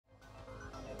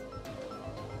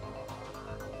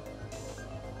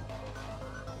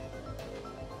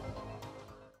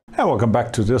Yeah, welcome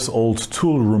back to this old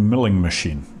Toolroom milling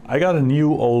machine. I got a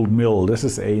new old mill. This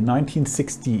is a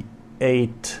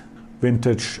 1968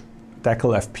 vintage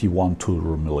Deckel FP1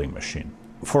 Toolroom milling machine.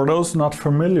 For those not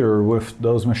familiar with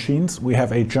those machines, we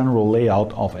have a general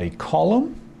layout of a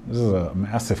column. This is a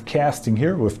massive casting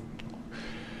here with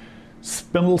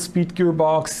spindle speed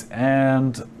gearbox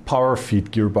and power feed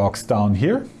gearbox down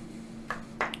here.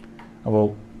 I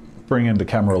will bring in the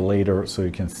camera later so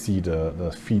you can see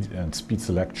the feed and speed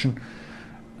selection.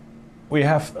 We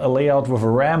have a layout with a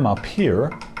ram up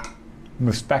here,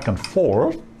 moves back and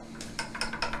forth.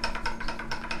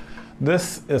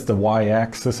 This is the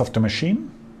y-axis of the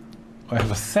machine. I have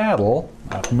a saddle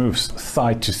that moves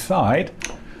side to side.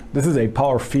 This is a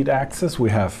power feed axis. We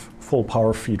have full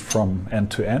power feed from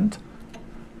end to end.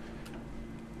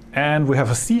 And we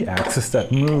have a C-axis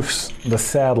that moves the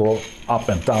saddle up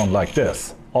and down like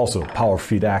this. Also power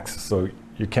feed axis, so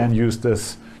you can use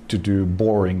this to do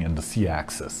boring in the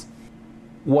C-axis.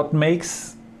 What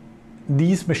makes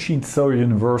these machines so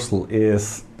universal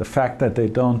is the fact that they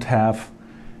don't have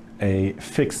a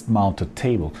fixed mounted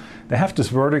table. They have this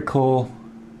vertical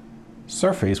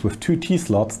surface with two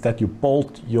T-slots that you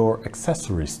bolt your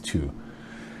accessories to.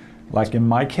 Like in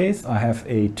my case, I have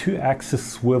a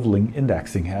 2-axis swiveling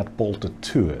indexing head bolted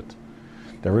to it.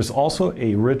 There is also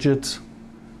a rigid,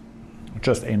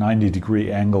 just a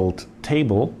 90-degree angled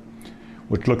table,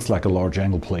 which looks like a large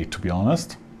angle plate, to be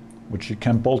honest, which you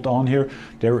can bolt on here.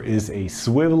 There is a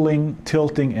swiveling,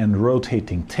 tilting and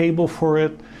rotating table for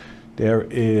it. There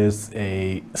is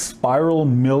a spiral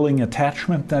milling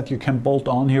attachment that you can bolt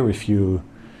on here if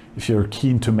you're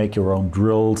keen to make your own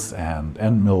drills and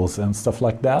end mills and stuff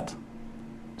like that.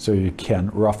 So you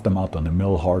can rough them out on the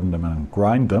mill, harden them and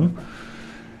grind them.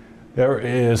 There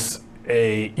is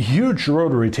a huge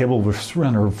rotary table with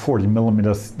 340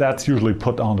 millimeters. That's usually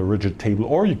put on the rigid table,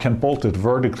 or you can bolt it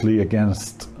vertically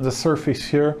against the surface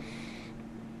here.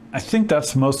 I think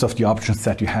that's most of the options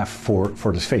that you have for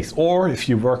this face. Or if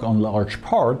you work on large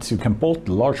parts, you can bolt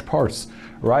the large parts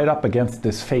right up against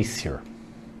this face here.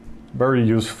 Very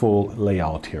useful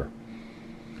layout here.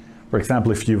 For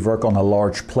example, if you work on a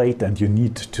large plate and you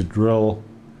need to drill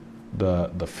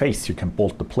the face, you can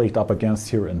bolt the plate up against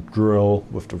here and drill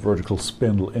with the vertical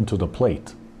spindle into the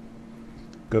plate.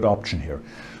 Good option here.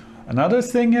 Another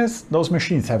thing is those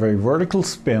machines have a vertical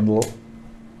spindle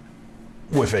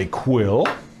with a quill,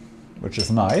 which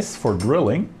is nice for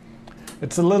drilling.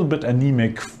 It's a little bit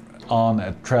anemic on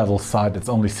a travel side. It's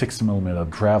only 60 millimeter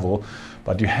travel,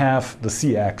 but you have the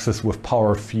C-axis with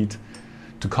power feed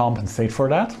to compensate for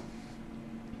that.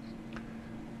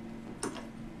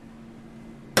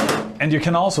 And you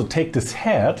can also take this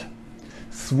head,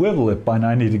 swivel it by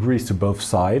 90 degrees to both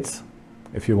sides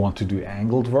if you want to do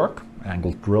angled work,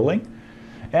 angled drilling.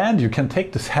 And you can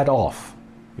take this head off.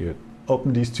 You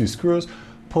open these two screws,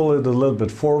 pull it a little bit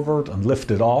forward and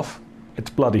lift it off. It's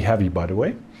bloody heavy, by the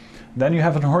way. Then you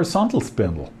have a horizontal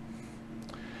spindle.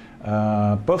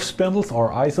 Both spindles are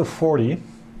ISO 40,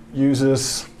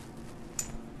 uses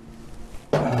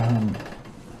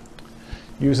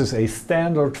a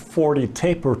standard 40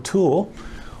 taper tool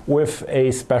with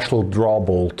a special draw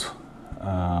bolt. We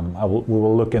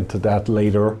will look into that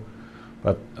later,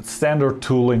 but standard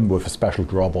tooling with a special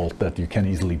draw bolt that you can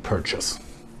easily purchase.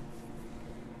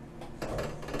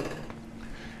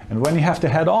 And when you have the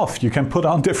head off, you can put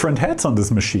on different heads on this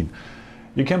machine.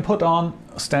 You can put on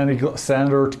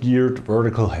standard geared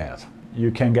vertical head.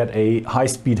 You can get a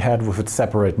high-speed head with its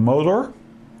separate motor.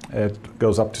 It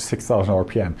goes up to 6,000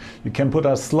 RPM. You can put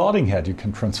a slotting head. You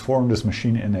can transform this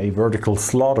machine in a vertical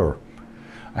slotter.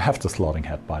 I have the slotting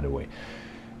head, by the way.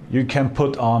 You can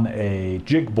put on a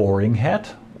jig boring head,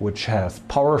 which has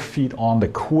power feed on the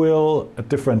quill, a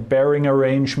different bearing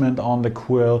arrangement on the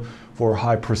quill for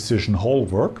high precision hole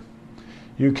work.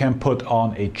 You can put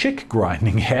on a jig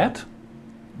grinding head,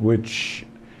 which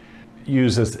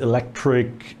uses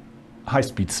electric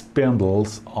high-speed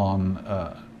spindles on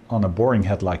a boring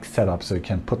head-like setup, so you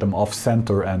can put them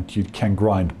off-center and you can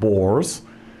grind bores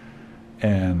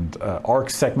and arc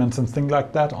segments and things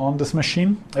like that on this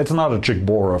machine. It's not a jig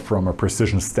borer from a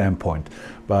precision standpoint,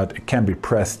 but it can be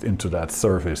pressed into that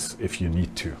surface if you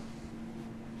need to.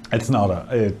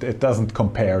 It doesn't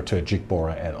compare to a jig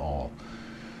borer at all.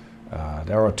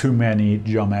 There are too many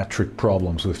geometric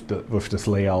problems with this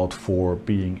layout for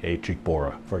being a jig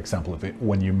borer. For example,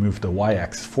 when you move the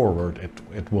y-axis forward,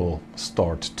 it will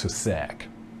start to sag.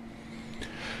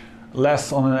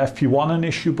 Less on an FP1 an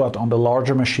issue, but on the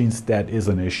larger machines that is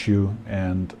an issue.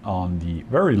 And on the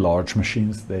very large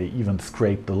machines, they even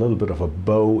scraped a little bit of a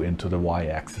bow into the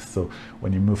y-axis. So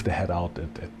when you move the head out,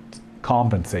 it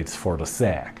compensates for the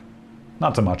sag.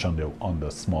 Not so much on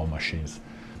the small machines.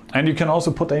 And you can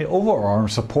also put an overarm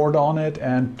support on it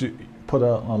and put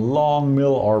a long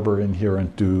mill arbor in here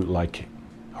and do like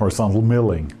horizontal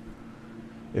milling,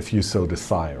 if you so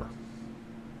desire.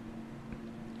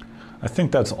 I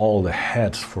think that's all the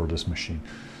heads for this machine.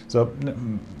 So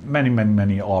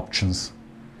many options.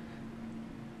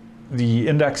 The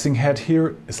indexing head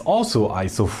here is also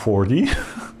ISO 40.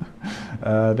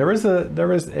 There is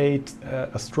a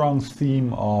strong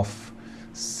theme of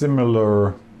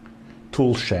similar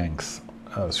tool shanks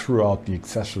throughout the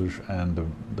accessories and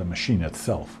the machine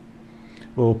itself.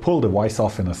 We'll pull the vise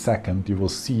off in a second. You will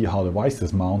see how the vise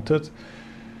is mounted,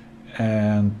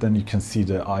 and then you can see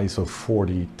the ISO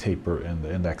 40 taper in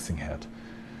the indexing head.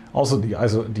 Also,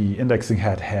 the indexing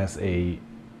head has a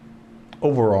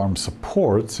overarm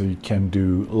support, so you can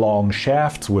do long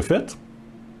shafts with it.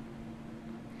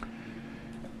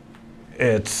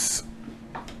 It's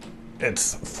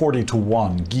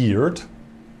 40:1 geared,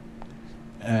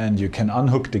 and you can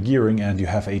unhook the gearing and you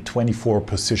have a 24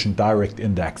 position direct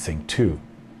indexing too.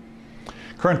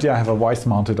 Currently I have a vise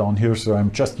mounted on here, so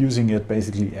I'm just using it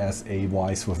basically as a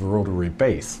vise with a rotary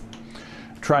base.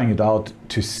 Trying it out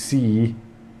to see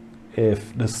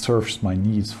if this serves my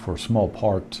needs for small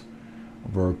part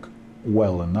work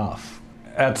well enough.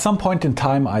 At some point in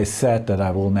time I said that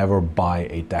I will never buy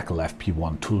a Deckel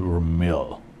FP1 Toolroom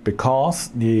mill because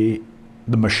the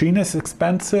machine is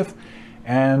expensive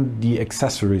and the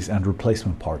accessories and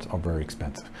replacement parts are very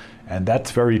expensive. And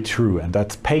that's very true, and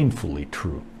that's painfully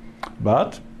true.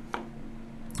 But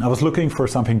I was looking for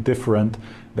something different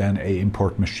than an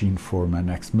import machine for my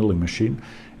next milling machine.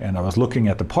 And I was looking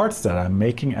at the parts that I'm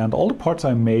making, and all the parts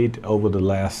I made over the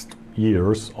last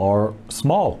years are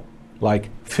small, like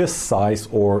fist size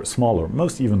or smaller,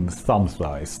 most even thumb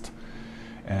sized.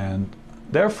 And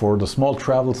therefore the small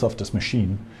travels of this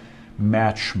machine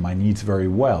match my needs very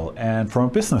well. And from a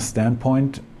business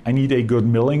standpoint, I need a good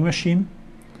milling machine.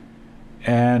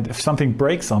 And if something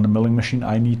breaks on the milling machine,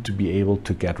 I need to be able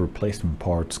to get replacement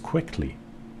parts quickly.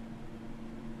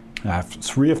 I have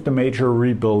 3 of the major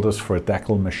rebuilders for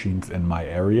Deckel machines in my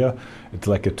area. It's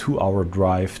like a 2-hour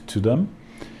drive to them.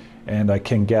 And I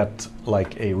can get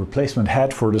like a replacement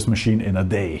head for this machine in a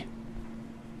day,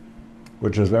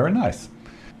 which is very nice.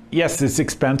 Yes, it's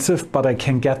expensive, but I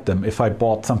can get them. If I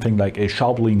bought something like a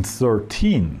Schablin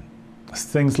 13,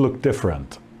 things look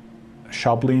different.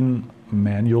 Schablin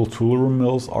manual toolroom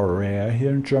mills are rare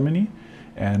here in Germany,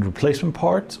 and replacement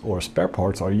parts or spare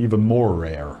parts are even more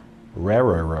rare.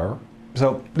 Rarer.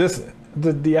 So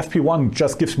the FP1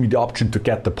 just gives me the option to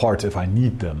get the parts if I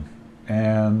need them.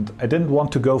 And I didn't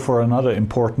want to go for another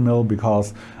import mill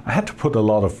because I had to put a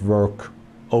lot of work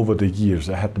over the years.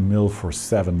 I had the mill for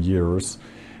 7 years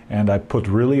and I put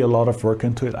really a lot of work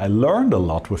into it. I learned a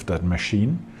lot with that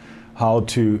machine, how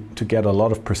to get a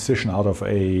lot of precision out of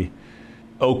a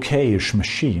okay-ish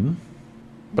machine.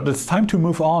 But it's time to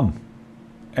move on.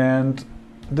 And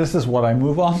this is what I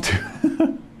move on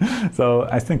to. So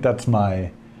I think that's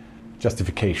my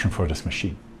justification for this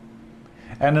machine.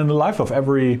 And in the life of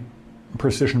every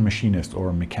precision machinist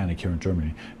or mechanic here in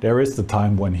Germany, there is the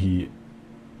time when he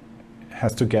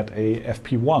has to get a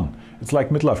FP1. It's like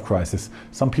midlife crisis.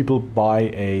 Some people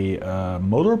buy a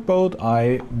motorboat.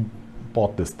 I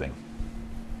bought this thing.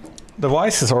 The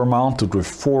vices are mounted with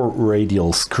 4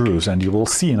 radial screws, and you will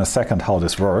see in a second how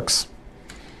this works.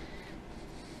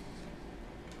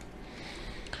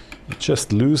 You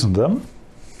just loosen them.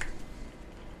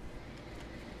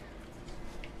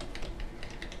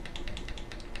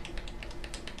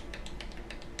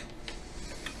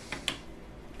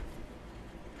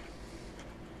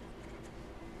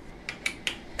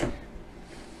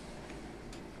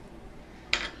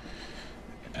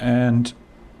 And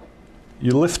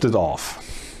you lift it off.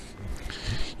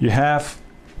 You have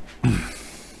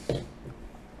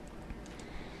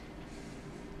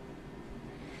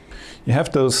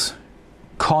those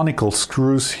conical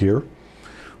screws here,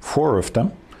 4 of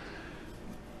them,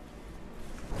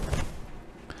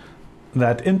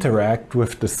 that interact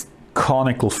with this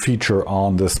conical feature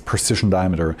on this precision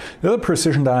diameter. The other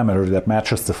precision diameter that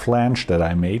matches the flange that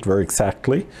I made very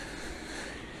exactly.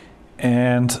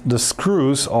 And the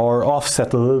screws are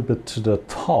offset a little bit to the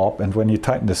top, and when you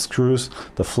tighten the screws,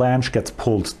 the flange gets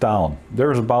pulled down.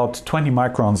 There's about 20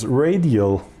 microns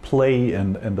radial play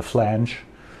in the flange,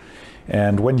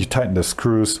 and when you tighten the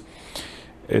screws,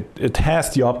 it has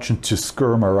the option to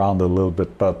skirm around a little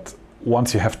bit, but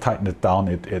once you have tightened it down,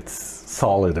 it's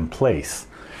solid in place.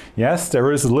 Yes,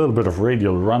 there is a little bit of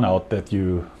radial runout that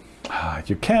you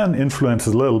can influence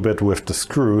a little bit with the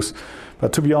screws,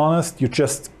 but to be honest, you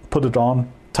just put it on,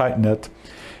 tighten it,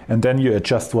 And then you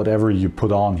adjust whatever you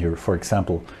put on here. For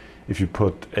example, if you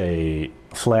put a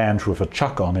flange with a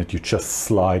chuck on it, you just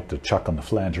slide the chuck on the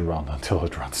flange around until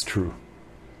it runs true.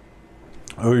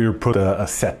 Or you put a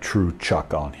set true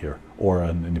chuck on here, or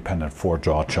an independent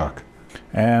 4-jaw chuck.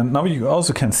 And now you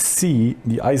also can see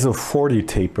the ISO 40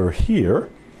 taper here,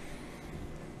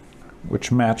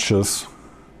 which matches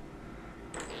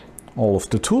all of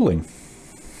the tooling.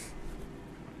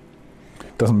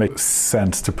 It doesn't make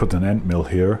sense to put an end mill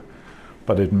here,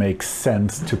 but it makes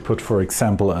sense to put, for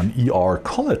example, an ER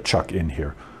collet chuck in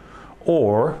here.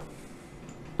 Or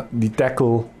the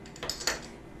Deckel,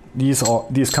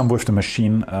 these come with the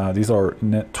machine. These are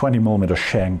 20mm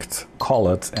shanked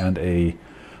collets and a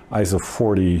ISO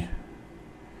 40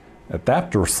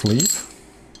 adapter sleeve.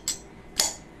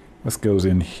 This goes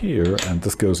in here and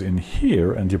this goes in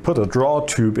here, and you put a draw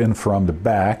tube in from the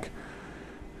back,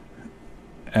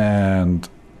 and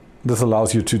this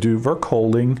allows you to do work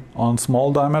holding on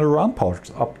small diameter round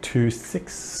parts up to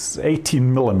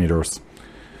 18mm.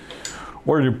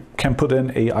 Or you can put in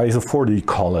a ISO 40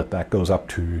 collet that goes up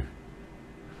to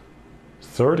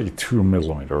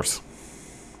 32mm.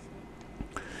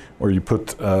 Or you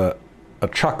put a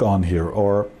chuck on here,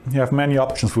 or you have many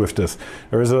options with this.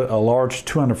 There is a large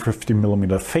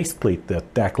 250mm faceplate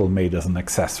that Deckel made as an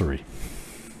accessory.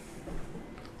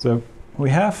 So we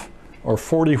have our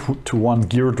 40-to-1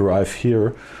 gear drive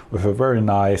here with a very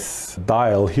nice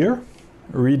dial here,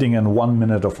 reading in 1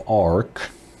 minute of arc,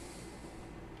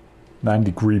 9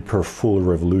 degrees per full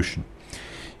revolution.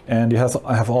 And you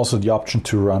have also the option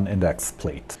to run index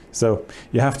plate. So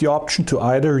you have the option to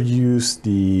either use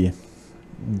the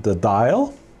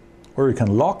dial, or you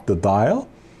can lock the dial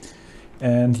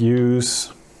and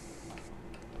use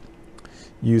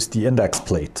the index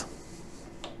plate.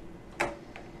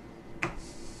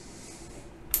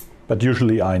 But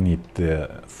usually I need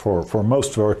for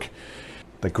most work,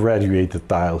 the graduated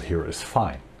dial here is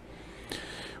fine.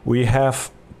 We have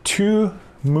 2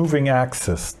 moving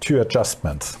axes, 2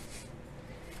 adjustments.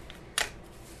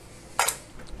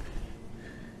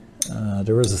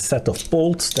 There is a set of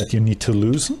bolts that you need to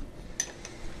loosen.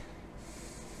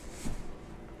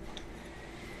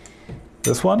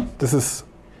 This is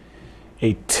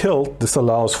a tilt. This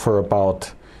allows for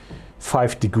about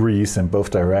 5 degrees in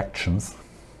both directions.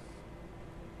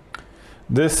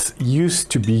 This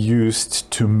used to be used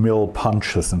to mill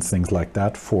punches and things like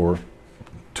that for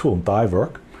tool and die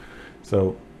work.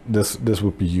 So this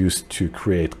would be used to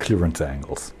create clearance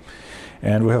angles.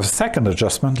 And we have a second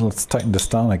adjustment. Let's tighten this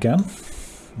down again.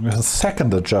 We have a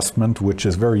second adjustment which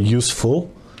is very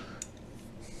useful.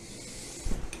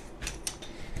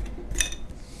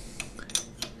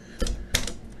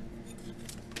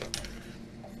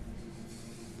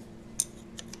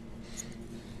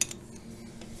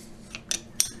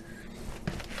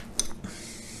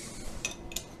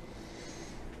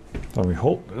 So we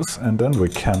hold this and then we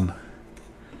can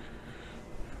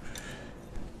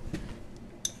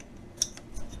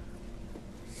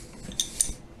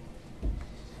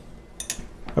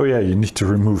oh yeah, you need to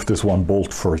remove this one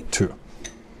bolt for it too.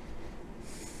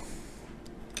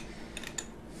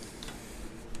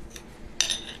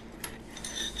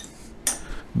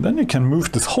 And then you can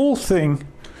move this whole thing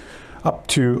up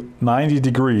to 90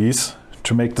 degrees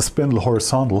to make the spindle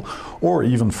horizontal, or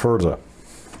even further.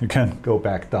 You can go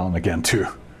back down again too.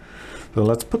 So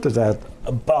let's put it at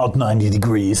about 90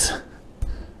 degrees.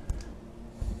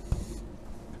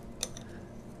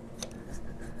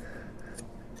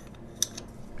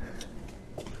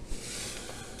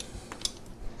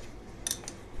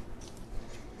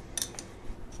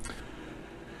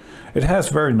 It has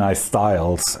very nice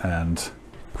styles and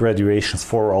graduations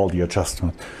for all the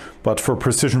adjustments, but for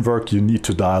precision work you need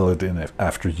to dial it in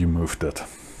after you moved it.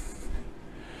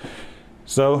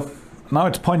 So now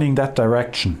it's pointing that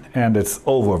direction and it's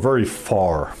over very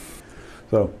far.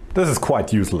 So this is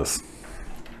quite useless.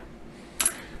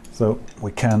 So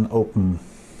we can open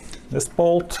this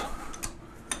bolt,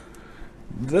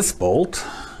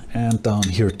 and down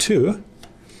here too.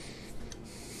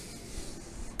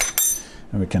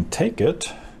 And we can take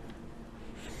it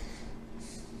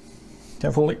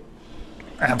carefully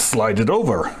and slide it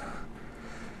over.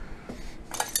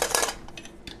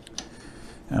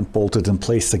 And bolt it in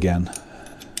place again.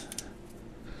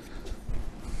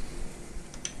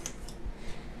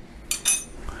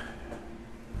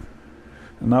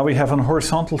 And now we have a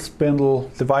horizontal spindle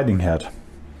dividing head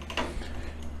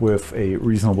with a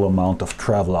reasonable amount of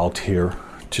travel out here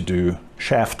to do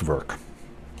shaft work.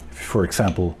 For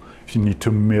example, if you need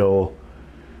to mill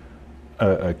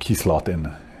a key slot in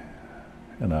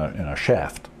a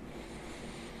shaft.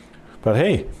 But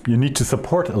hey, you need to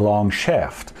support a long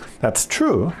shaft. That's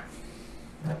true.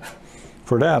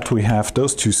 For that, we have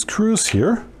those two screws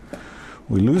here.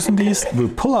 We loosen these, we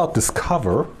pull out this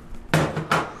cover.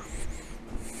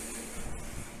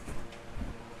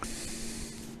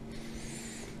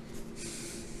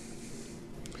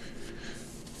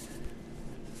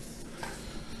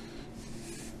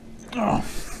 Oh,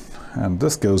 and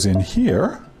this goes in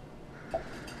here.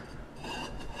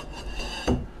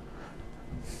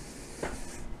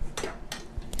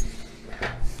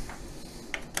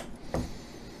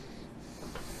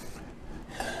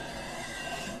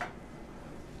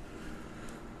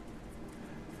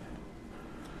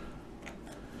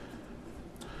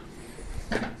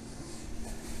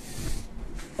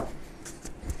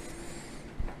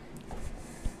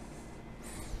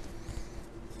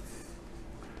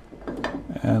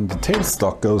 And the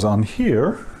tailstock goes on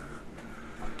here.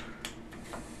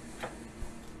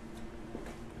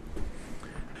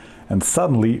 And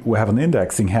suddenly we have an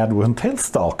indexing head with a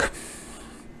tailstock.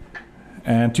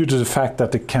 And due to the fact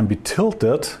that it can be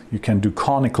tilted, you can do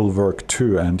conical work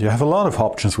too, and you have a lot of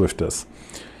options with this.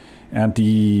 And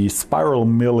the spiral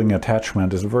milling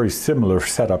attachment is a very similar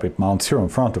setup. It mounts here in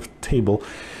front of the table,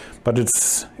 but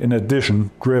it's in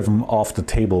addition driven off the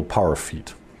table power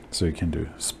feed. So you can do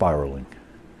spiraling.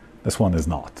 This one is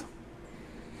not.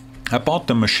 I bought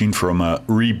the machine from a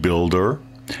rebuilder.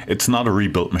 It's not a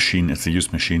rebuilt machine, it's a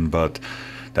used machine, but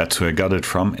that's who I got it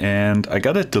from. And I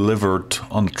got it delivered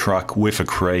on the truck with a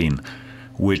crane,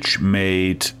 which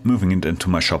made moving it into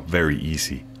my shop very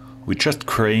easy. We just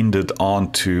craned it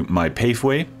onto my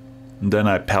paveway, and then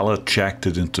I pallet jacked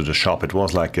it into the shop. It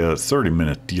was like a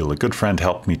 30-minute deal. A good friend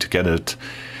helped me to get it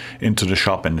into the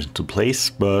shop and into place,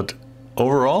 but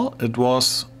overall it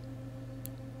was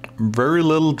very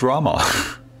little drama.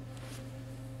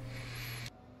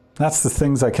 That's the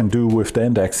things I can do with the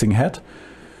indexing head.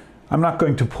 I'm not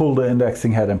going to pull the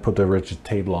indexing head and put the rigid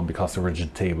table on because the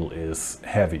rigid table is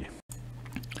heavy.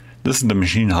 This is the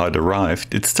machine how it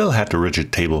arrived. It still had the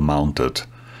rigid table mounted,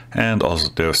 and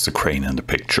also there's the crane in the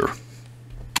picture.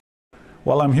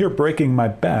 While I'm here breaking my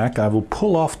back, I will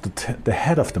pull off the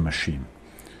head of the machine.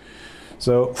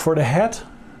 So for the head,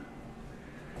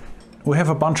 we have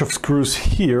a bunch of screws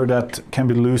here that can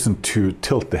be loosened to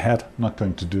tilt the head. I'm not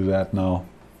going to do that now.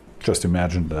 Just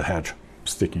imagine the head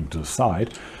sticking to the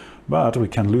side. But we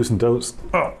can loosen those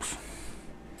up.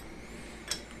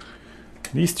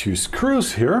 These two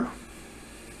screws here.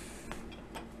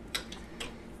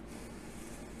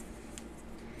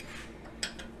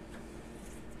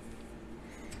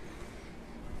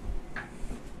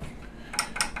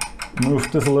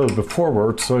 Move this a little bit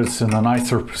forward so it's in a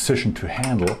nicer position to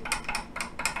handle.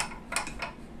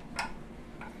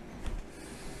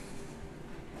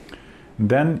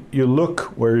 Then you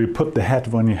look where you put the head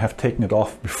when you have taken it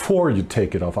off before you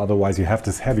take it off, otherwise you have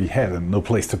this heavy head and no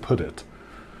place to put it.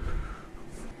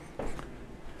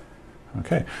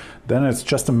 Okay, then it's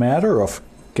just a matter of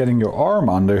getting your arm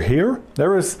under here.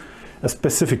 There is a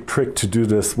specific trick to do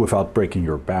this without breaking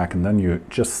your back, and then you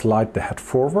just slide the head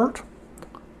forward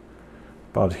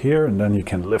about here, and then you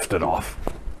can lift it off.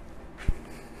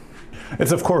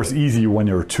 It's of course easy when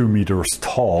you're 2 meters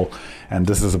tall, and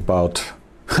this is about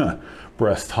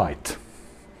breast height.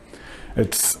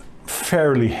 It's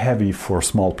fairly heavy for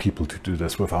small people to do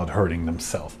this without hurting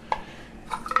themselves.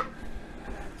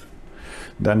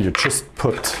 Then you just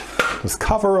put this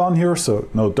cover on here so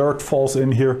no dirt falls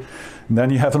in here. And then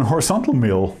you have a horizontal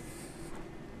mill.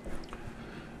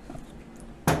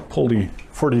 Pull the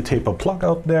 40 taper plug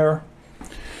out there,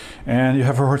 and you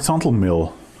have a horizontal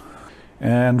mill.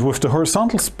 And with the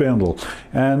horizontal spindle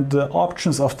and the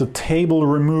options of the table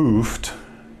removed,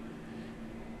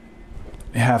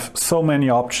 you have so many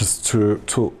options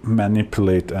to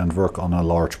manipulate and work on a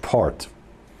large part.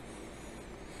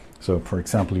 So for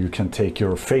example, you can take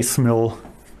your face mill,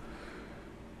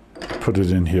 put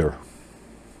it in here,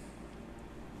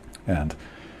 and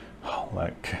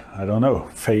like, I don't know,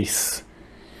 face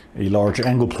a large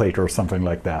angle plate or something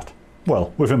like that.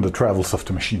 Well, within the travels of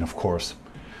the machine, of course.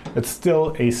 It's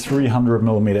still a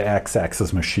 300mm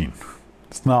X-axis machine.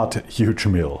 It's not a huge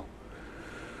mill.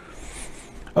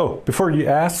 Oh, before you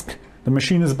ask, the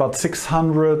machine is about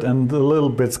 600 and a little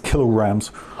bit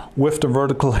kilograms with the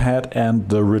vertical head and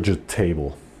the rigid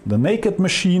table. The naked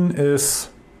machine is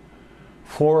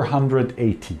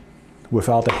 480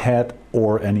 without a head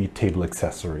or any table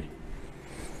accessory.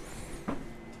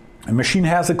 The machine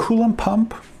has a coolant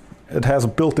pump. It has a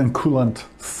built-in coolant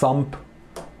sump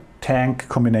tank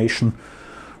combination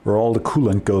where all the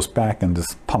coolant goes back and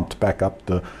is pumped back up.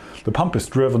 The pump is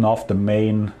driven off the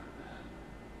main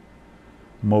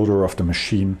motor of the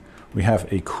machine We have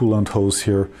a coolant hose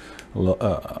here,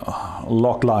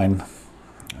 lock line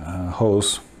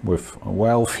hose with a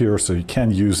valve here, so you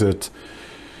can use it.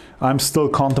 I'm still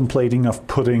contemplating of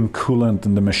putting coolant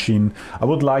in the machine. I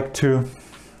would like to.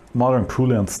 Modern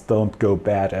coolants don't go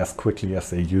bad as quickly as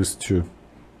they used to.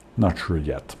 Not sure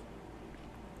yet.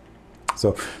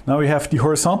 So now we have the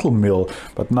horizontal mill,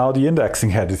 but now the indexing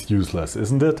head is useless,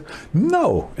 isn't it?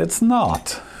 No, it's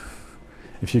not.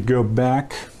 If you go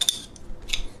back,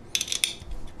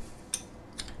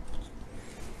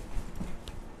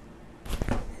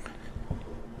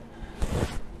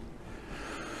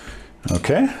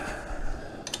 okay.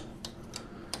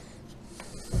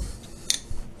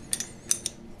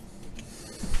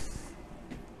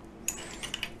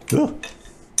 Ugh.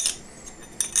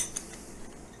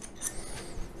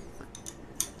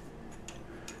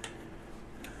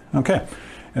 Okay,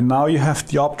 and now you have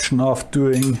the option of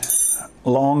doing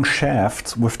long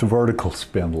shafts with the vertical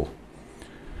spindle.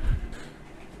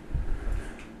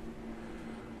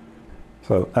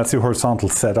 So that's the horizontal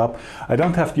setup. I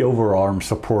don't have the overarm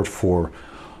support for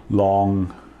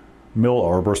long mill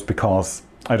arbors because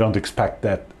I don't expect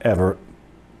that ever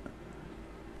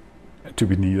to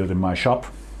be needed in my shop.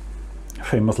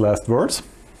 Famous last words.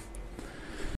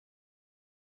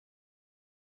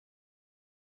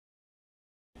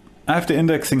 I have the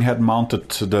indexing head mounted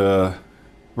to the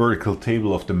vertical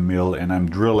table of the mill, and I'm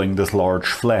drilling this large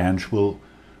flange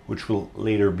which will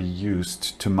later be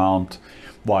used to mount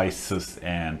vices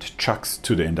and chucks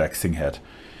to the indexing head.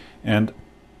 And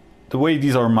the way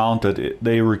these are mounted,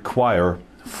 they require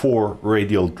 4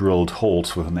 radial drilled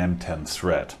holes with an M10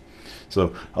 thread.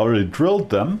 So I already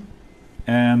drilled them,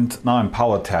 and now I'm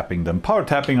power tapping them. Power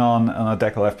tapping on a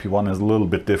Deckel FP1 is a little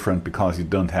bit different because you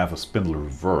don't have a spindle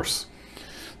reverse.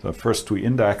 So first we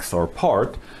index our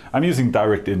part. I'm using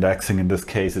direct indexing. In this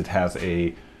case it has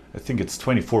a, I think it's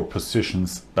 24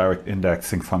 positions direct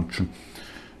indexing function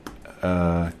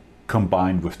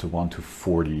combined with the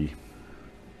 1:40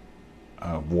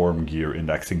 warm gear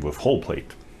indexing with whole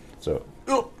plate. So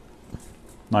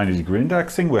 90-degree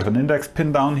indexing. We have an index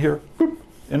pin down here, boop,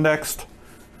 indexed,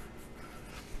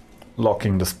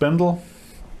 locking the spindle,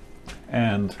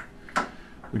 and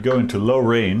we go into low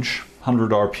range,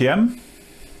 100 RPM.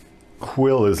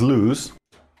 Quill is loose.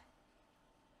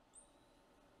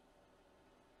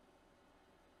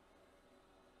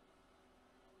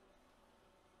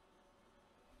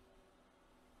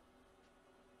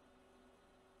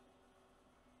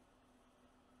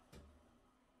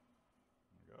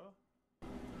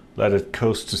 Let it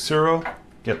coast to 0,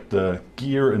 get the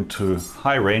gear into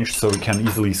high range so we can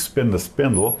easily spin the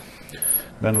spindle.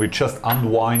 Then we just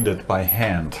unwind it by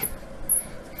hand.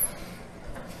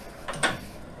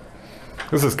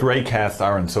 This is gray cast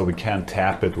iron, so we can't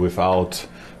tap it without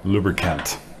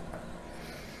lubricant.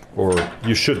 Or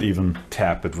you should even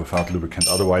tap it without lubricant,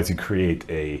 otherwise you create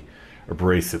a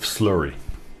abrasive slurry.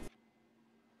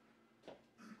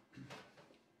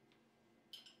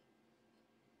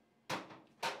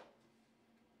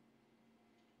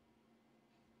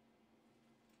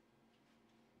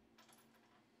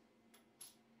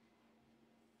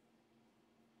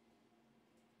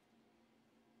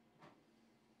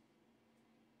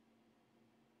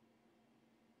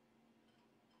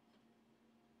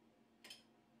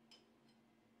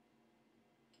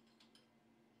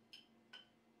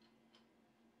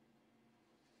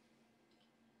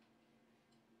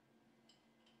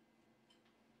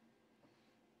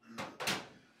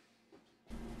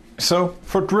 So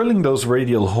for drilling those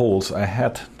radial holes, I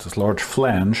had this large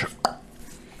flange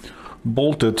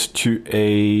bolted to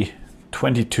a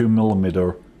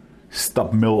 22mm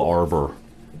stub mill arbor.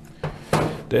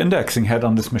 The indexing head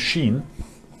on this machine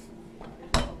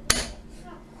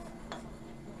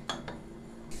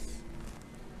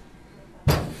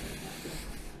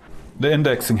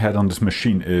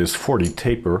is 40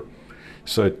 taper,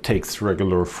 so it takes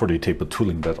regular 40 taper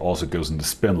tooling that also goes in the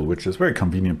spindle, which is very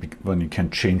convenient when you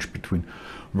can change between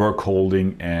work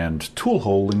holding and tool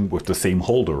holding with the same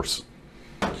holders.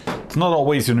 It's not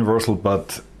always universal,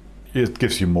 but it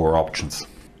gives you more options.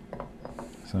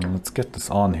 So let's get this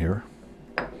on here.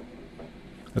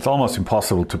 It's almost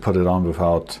impossible to put it on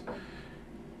without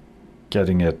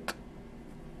getting it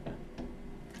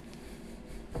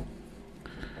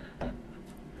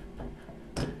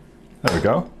there we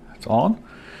go. It's on.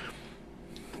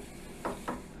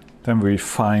 Then we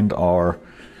find our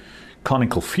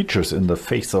conical features in the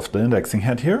face of the indexing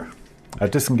head here. I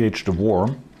disengage the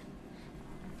worm.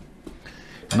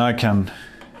 Now I can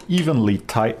evenly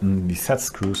tighten the set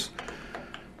screws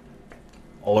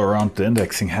all around the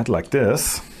indexing head like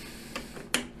this.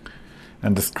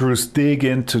 And the screws dig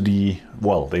into the,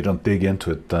 well, they don't dig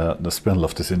into it. The spindle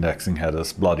of this indexing head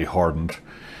is bloody hardened.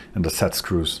 And the set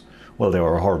screws, well, they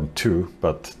are hardened too,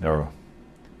 but they're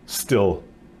still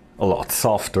a lot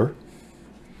softer.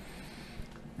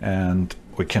 And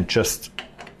we can just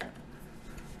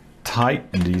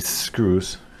tighten these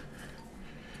screws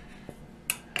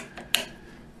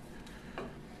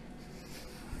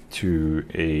to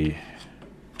a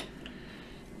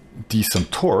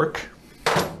decent torque.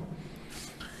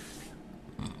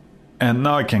 And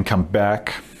now I can come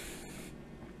back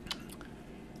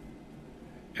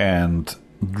and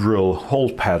drill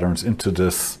hole patterns into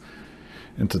this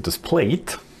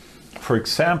plate. For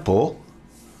example,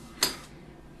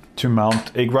 to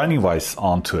mount a grinding vise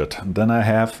onto it. And then I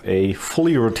have a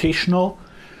fully rotational,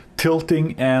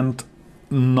 tilting and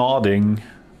nodding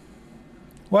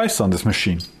vise on this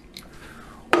machine.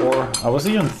 Or I was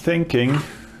even thinking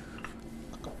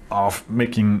of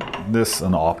making this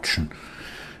an option.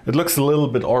 It looks a little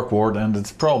bit awkward and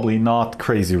it's probably not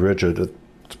crazy rigid.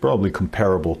 It's probably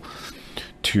comparable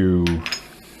to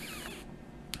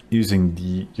using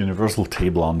the universal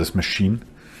table on this machine,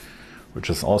 which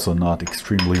is also not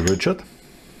extremely rigid.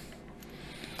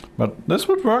 But this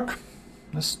would work.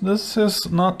 This is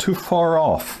not too far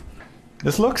off.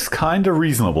 This looks kind of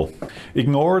reasonable.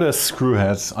 Ignore the screw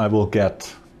heads. I will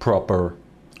get proper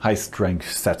high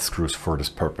strength set screws for this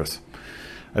purpose.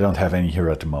 I don't have any here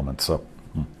at the moment, so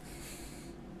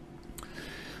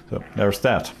there's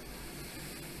that.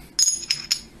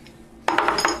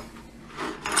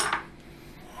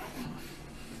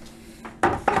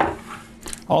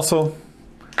 Also,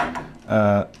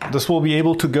 this will be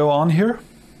able to go on here.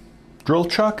 Drill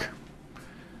chuck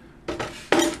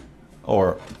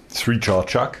or 3-jaw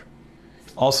chuck.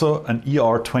 Also an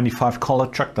ER25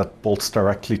 collet chuck that bolts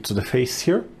directly to the face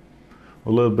here. A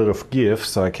little bit of give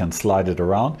so I can slide it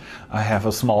around. I have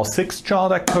a small 6-jaw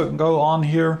that could go on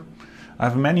here. I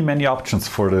have many options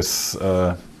for this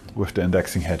with the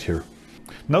indexing head here.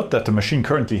 Note that the machine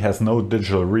currently has no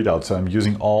digital readout, so I'm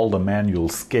using all the manual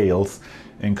scales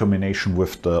in combination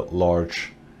with the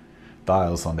large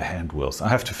dials on the hand wheels. I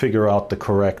have to figure out the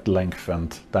correct length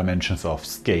and dimensions of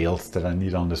scales that I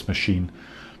need on this machine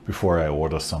before I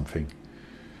order something.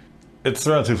 It's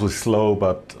relatively slow,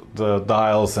 but the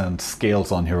dials and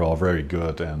scales on here are very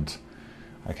good and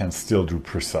I can still do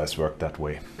precise work that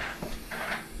way.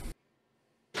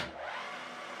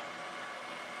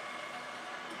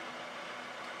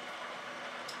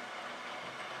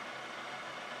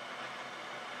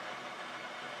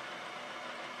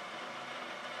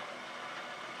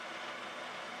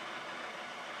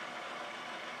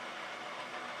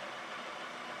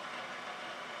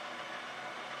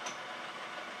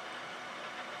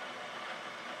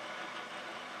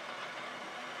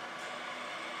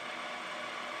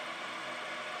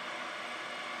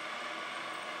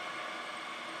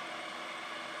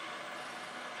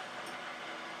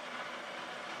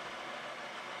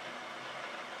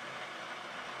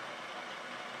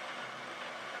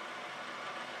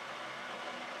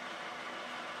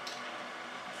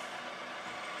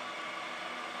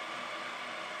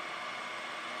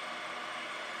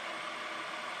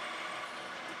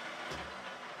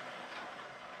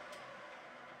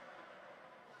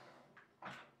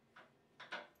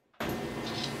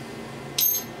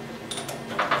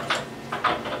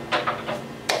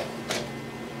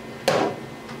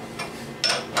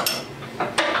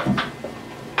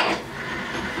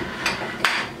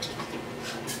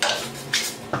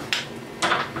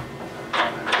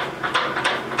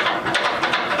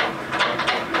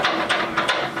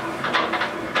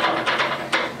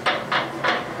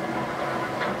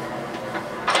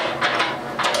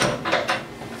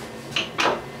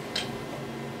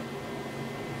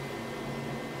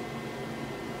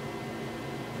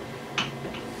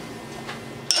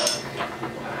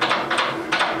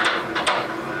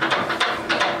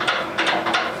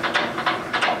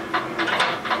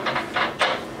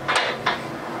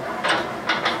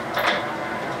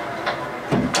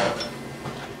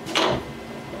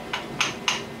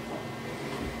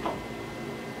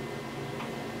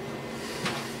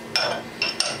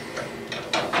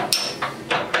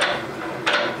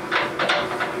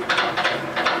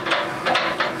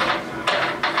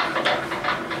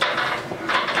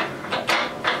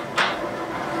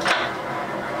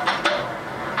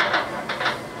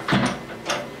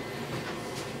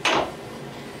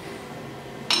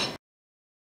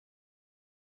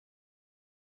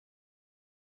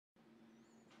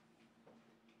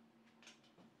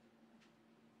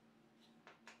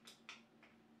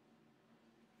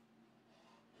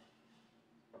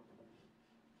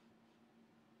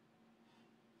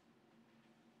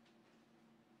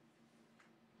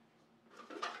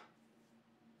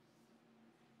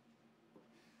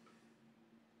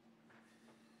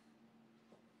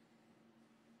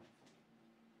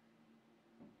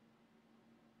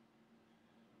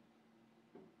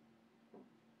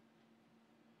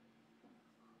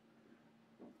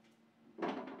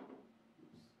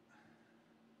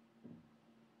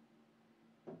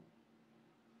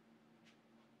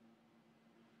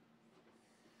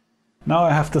 Now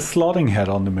I have the slotting head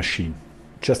on the machine.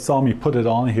 Just saw me put it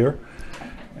on here,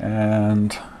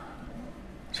 and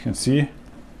as you can see,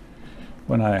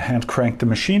 when I hand crank the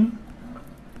machine,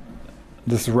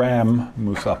 this ram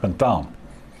moves up and down.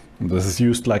 And this is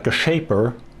used like a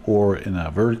shaper, or in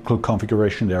a vertical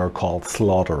configuration they are called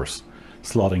slotters.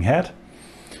 Slotting head.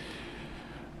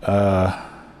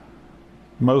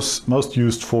 Most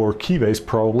used for keyways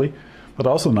probably, but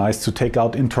also nice to take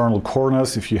out internal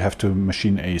corners if you have to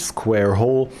machine a square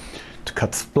hole, to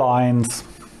cut splines.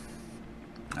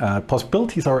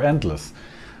 Possibilities are endless.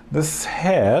 This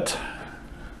head,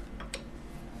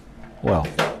 well,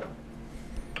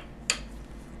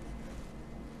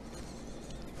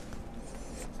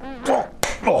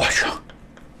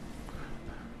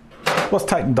 was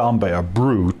tightened down by a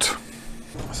brute.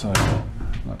 So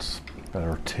let's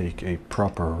better take a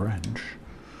proper wrench.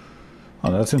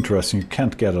 Oh, that's interesting. You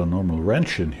can't get a normal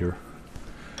wrench in here.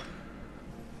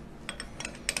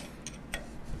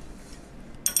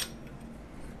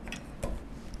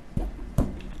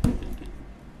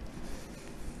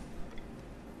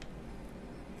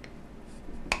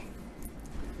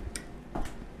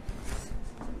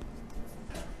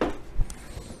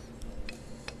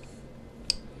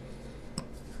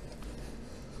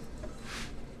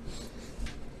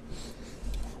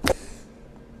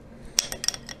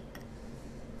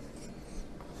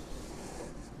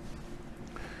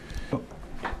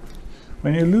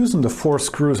 When you loosen the 4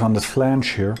 screws on this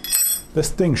flange here,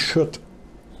 this thing should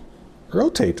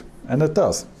rotate, and it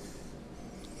does.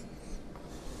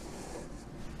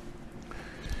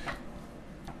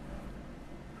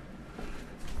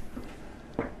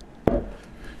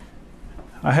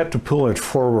 I had to pull it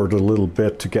forward a little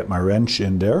bit to get my wrench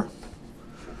in there,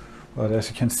 but as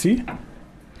you can see,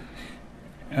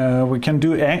 we can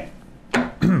do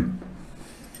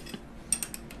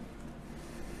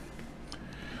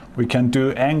we can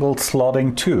do angled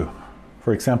slotting too.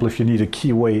 For example, if you need a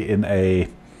keyway in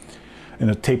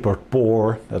a tapered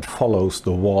bore that follows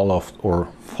the wall of, or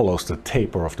follows the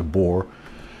taper of the bore,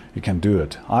 you can do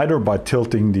it either by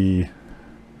tilting the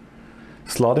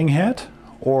slotting head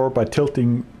or by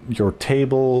tilting your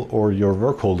table or your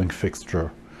work holding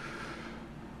fixture.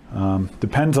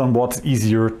 Depends on what's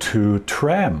easier to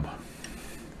tram.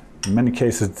 In many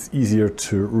cases it's easier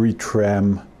to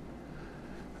retram,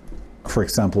 for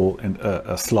example, in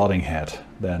a slotting head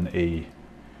than a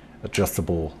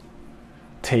adjustable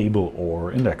table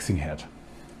or indexing head.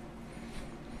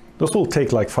 This will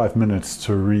take like 5 minutes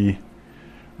to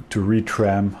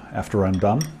retram after I'm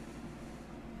done,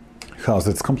 because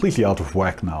it's completely out of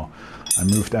whack now. I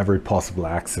moved every possible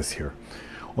axis here.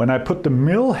 When I put the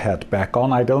mill head back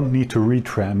on, I don't need to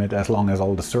retram it as long as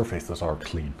all the surfaces are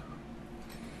clean.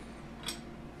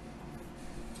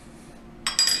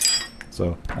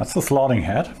 So that's the slotting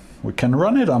head. We can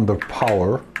run it under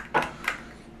power.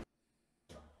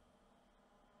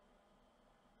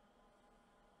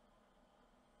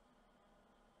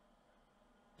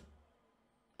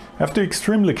 Have to be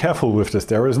extremely careful with this.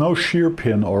 There is no shear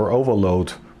pin or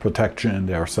overload protection in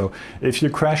there, so if you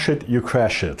crash it, you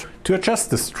crash it. To adjust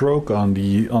the stroke on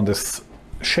this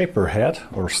shaper head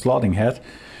or slotting head,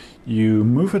 you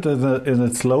move it in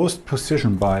its lowest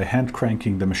position by hand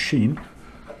cranking the machine.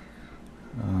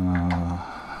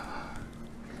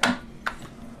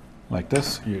 Like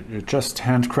this, you just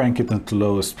hand crank it into the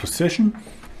lowest position,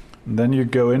 and then you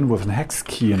go in with an hex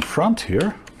key in front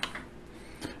here.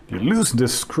 You loosen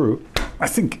this screw. I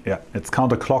think, yeah, it's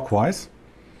counterclockwise.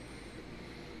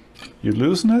 You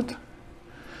loosen it,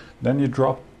 then you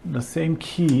drop the same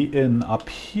key in up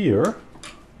here,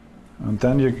 and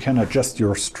then you can adjust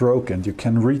your stroke, and you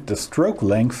can read the stroke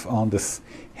length on this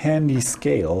handy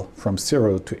scale from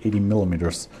 0 to 80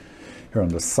 millimeters here on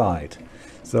the side.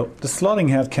 So the slotting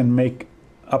head can make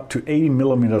up to 80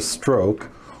 millimeter stroke,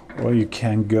 or you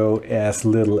can go as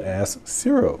little as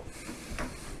 0.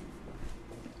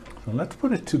 So let's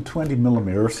put it to 20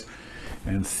 millimeters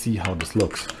and see how this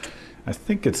looks. I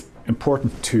think it's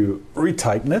important to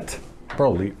retighten it.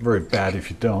 Probably very bad if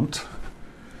you don't.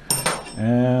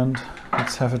 And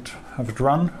let's have it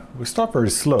run. We start very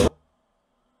slow.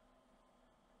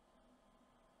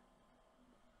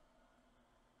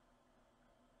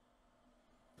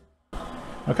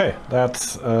 Okay,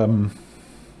 that's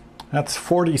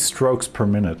 40 strokes per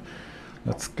minute.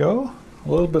 Let's go a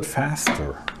little bit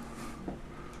faster.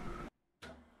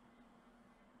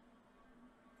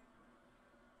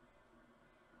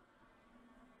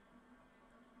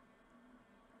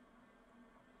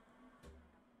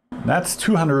 That's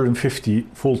 250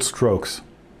 full strokes,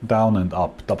 down and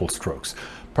up, double strokes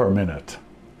per minute.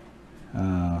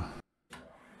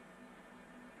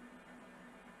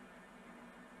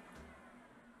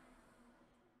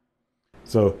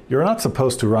 So you're not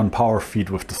supposed to run power feed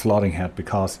with the slotting head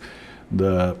because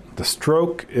the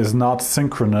stroke is not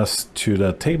synchronous to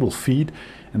the table feed,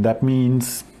 and that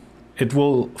means it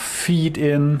will feed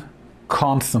in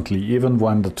constantly even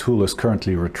when the tool is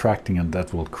currently retracting, and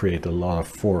that will create a lot of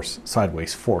force,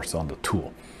 sideways force on the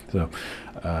tool. So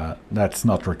that's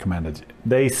not recommended.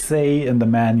 They say in the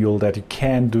manual that you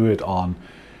can do it on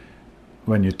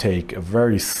when you take a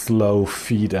very slow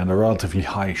feed and a relatively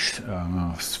high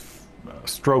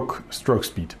stroke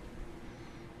speed,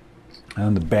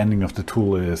 and the bending of the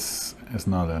tool is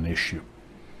not an issue.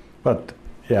 But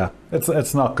yeah,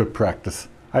 it's not good practice.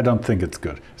 I don't think it's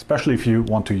good, especially if you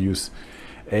want to use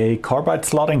a carbide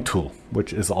slotting tool,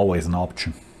 which is always an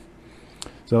option.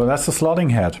 So that's the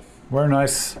slotting head. Very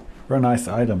nice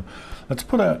item. Let's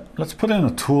put in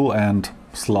a tool and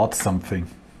slot something.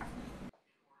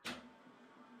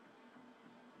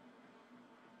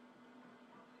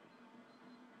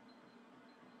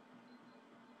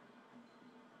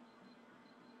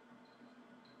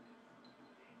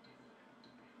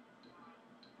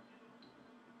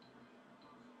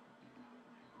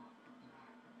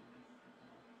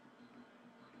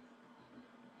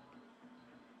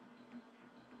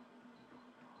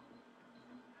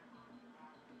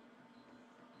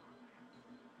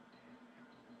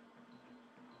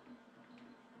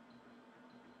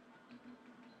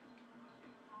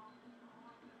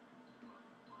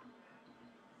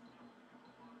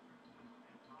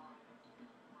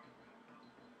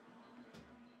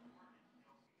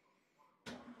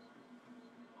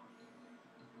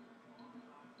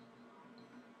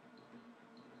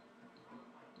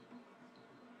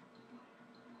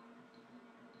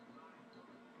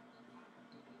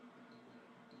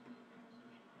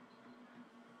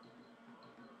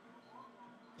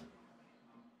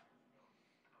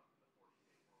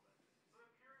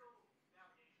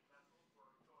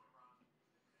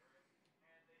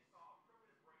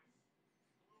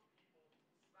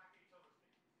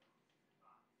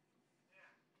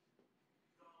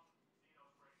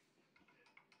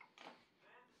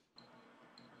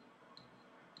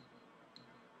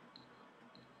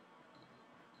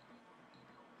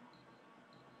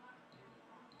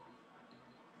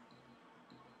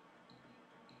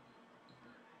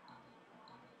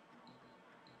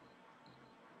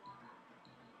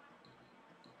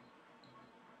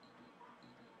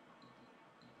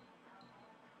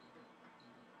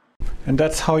 And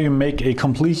that's how you make a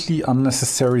completely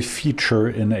unnecessary feature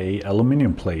in a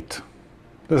aluminum plate.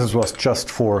 This was just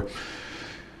for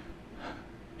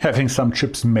having some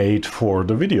chips made for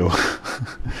the video.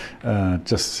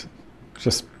 Just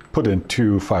put in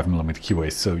two 5mm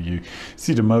keyways so you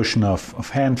see the motion of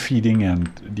hand feeding and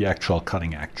the actual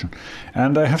cutting action.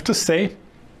 And I have to say,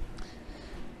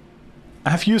 I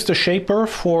have used a shaper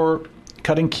for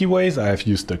cutting keyways, I have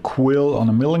used a quill on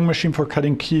a milling machine for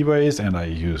cutting keyways, and I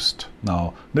used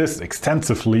now this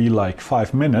extensively, like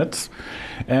 5 minutes,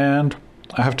 and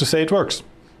I have to say it works.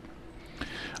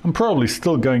 I'm probably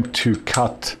still going to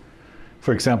cut,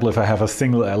 for example, if I have a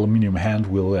single aluminum hand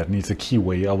wheel that needs a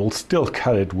keyway, I will still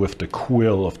cut it with the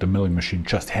quill of the milling machine,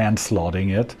 just hand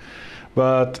slotting it.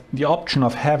 But the option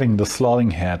of having the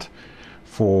slotting head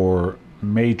for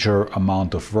major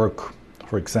amount of work,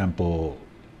 for example,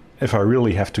 if I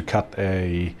really have to cut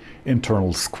a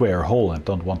internal square hole and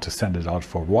don't want to send it out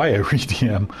for wire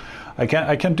EDM,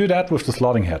 I can do that with the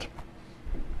slotting head.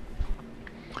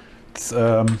 It's,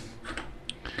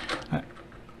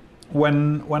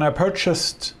 when I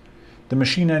purchased the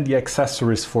machine and the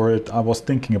accessories for it, I was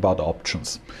thinking about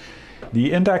options.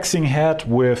 The indexing head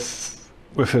with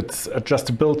its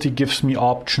adjustability gives me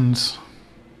options.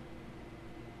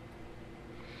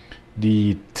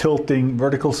 The tilting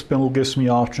vertical spindle gives me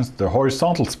options. The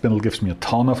horizontal spindle gives me a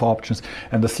ton of options.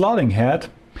 And the slotting head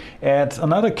adds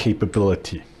another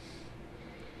capability,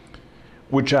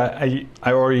 which I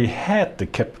already had the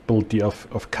capability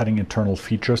of cutting internal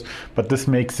features, but this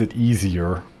makes it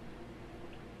easier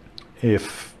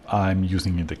if I'm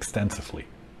using it extensively.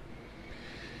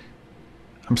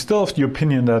 I'm still of the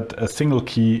opinion that a single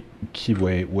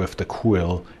keyway with the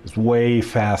quill is way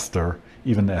faster,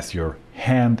 even as you're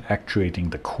hand actuating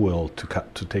the quill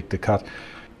to take the cut.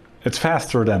 It's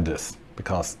faster than this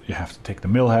because you have to take the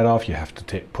mill head off, you have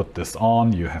to put this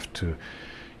on, you have to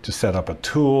set up a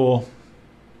tool.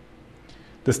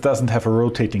 This doesn't have a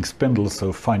rotating spindle,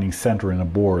 so finding center in a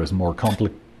bore is more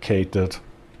complicated.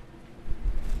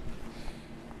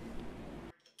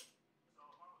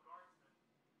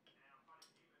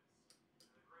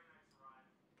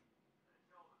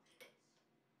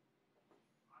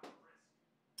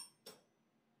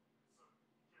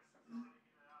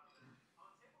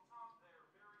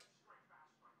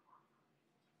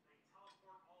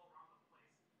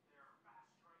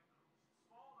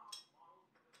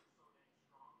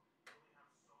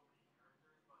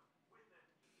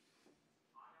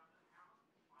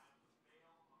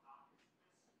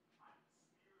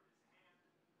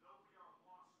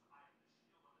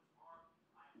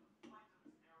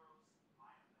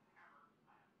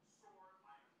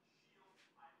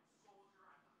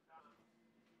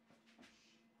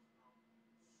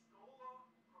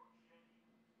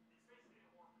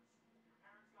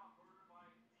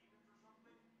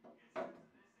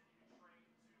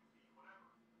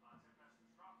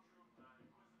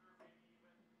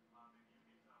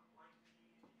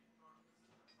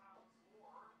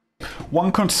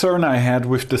 One concern I had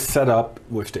with the setup,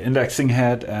 with the indexing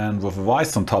head and with a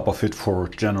vise on top of it for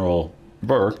general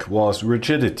work, was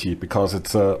rigidity, because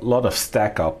it's a lot of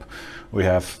stack up. We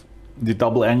have the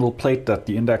double angle plate that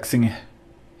the indexing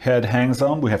head hangs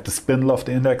on. We have the spindle of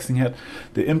the indexing head,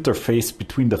 the interface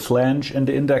between the flange and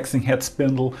the indexing head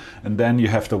spindle, and then you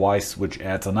have the vise, which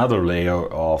adds another layer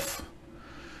of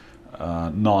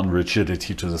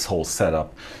non-rigidity to this whole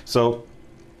setup. So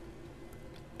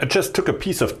I just took a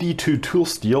piece of D2 tool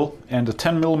steel and a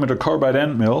 10mm carbide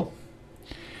end mill,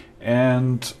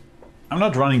 and I'm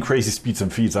not running crazy speeds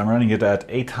and feeds. I'm running it at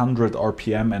 800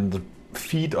 RPM and the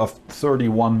feed of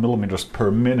 31 millimeters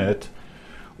per minute,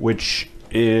 which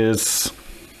is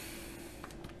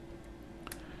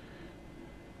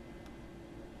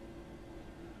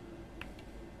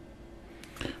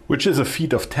a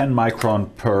feed of 10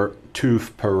 micron per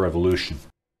tooth per revolution.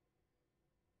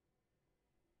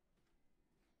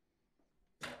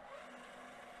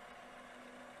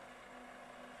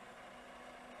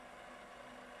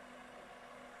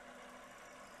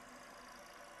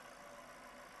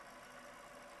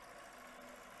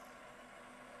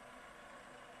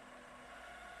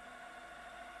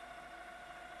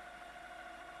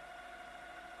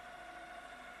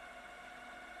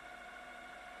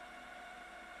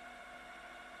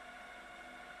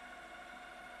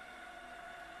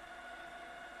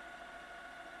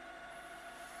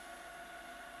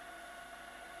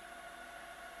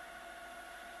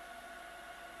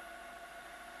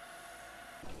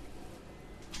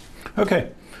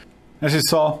 Okay, as you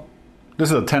saw,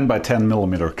 this is a 10 by 10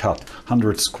 millimeter cut,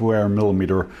 100 square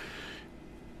millimeter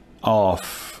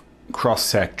of cross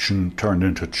section turned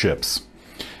into chips.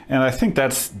 And I think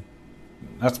that's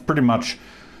pretty much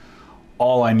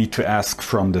all I need to ask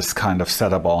from this kind of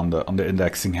setup on the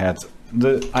indexing head.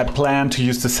 I plan to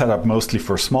use the setup mostly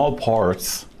for small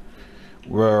parts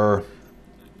where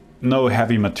no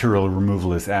heavy material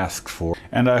removal is asked for.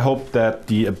 And I hope that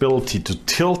the ability to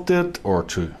tilt it or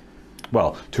to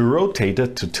rotate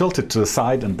it, to tilt it to the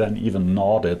side and then even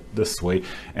nod it this way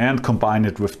and combine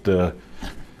it with the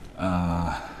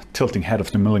tilting head of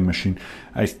the milling machine,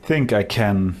 I think I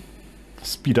can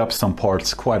speed up some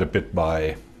parts quite a bit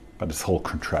by this whole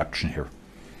contraption here.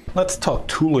 Let's talk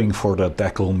tooling for the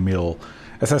Deckel mill.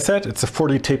 As I said, it's a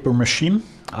 40 taper machine,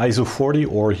 ISO 40,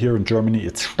 or here in Germany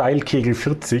it's Steilkegel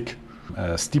 40,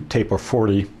 steep taper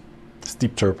 40,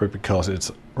 steep taper because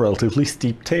it's relatively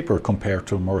steep taper compared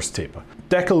to a Morse taper.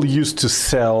 Deckel used to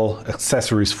sell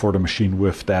accessories for the machine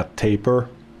with that taper.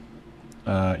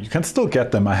 You can still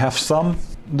get them. I have some.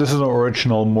 This is an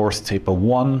original Morse taper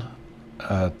 1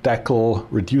 Deckel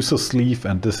reducer sleeve,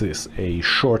 and this is a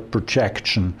short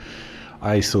projection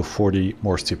ISO 40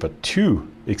 Morse taper 2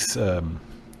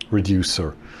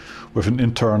 reducer with an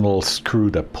internal screw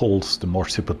that pulls the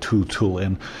Morse taper 2 tool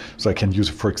in, so I can use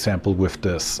it, for example, with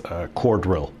this core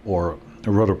drill or a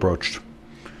rotor broach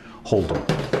holder.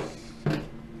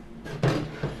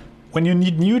 When you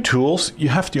need new tools, you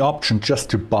have the option just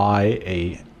to buy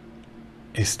a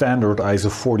standard ISO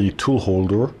 40 tool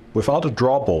holder without a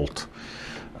draw bolt.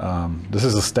 This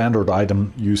is a standard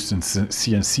item used in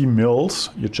CNC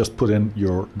mills. You just put in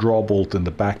your draw bolt in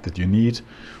the back that you need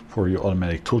for your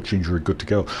automatic tool changer, you're good to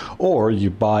go. Or you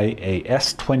buy a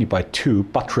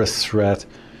S20x2 buttress thread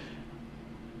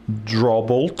draw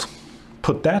bolt,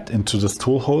 put that into this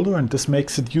tool holder, and this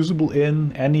makes it usable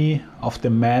in any of the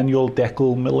manual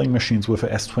Deckel milling machines with a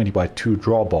S20x2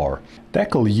 drawbar.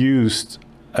 Deckel used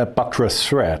a buttress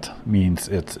thread, means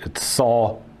it's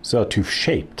sawtooth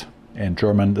shaped. In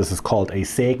German this is called a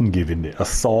Sägengewinde, a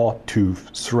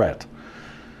sawtooth thread,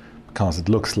 because it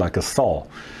looks like a saw.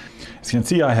 As you can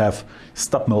see, I have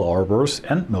stub mill arbors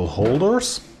and mill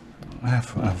holders.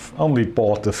 I've only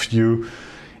bought a few,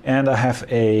 and I have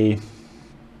this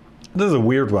is a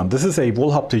weird one. This is a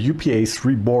Wohlhaupter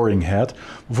UPA3 boring head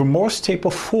with a Morse taper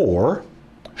 4,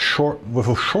 with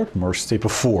a short Morse taper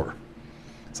 4.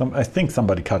 I think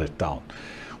somebody cut it down.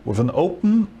 With an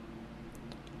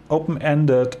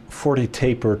open-ended 40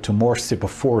 taper to Morse taper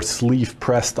 4 sleeve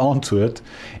pressed onto it,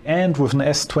 and with an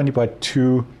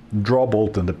S20x2 draw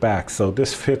bolt in the back, so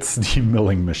this fits the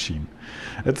milling machine.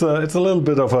 It's a little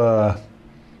bit of a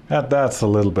that's a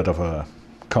little bit of a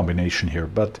combination here,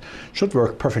 but should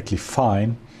work perfectly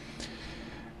fine.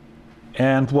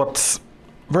 And what's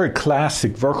very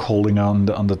classic work holding on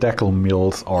the Deckel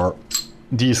mills are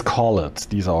these collets.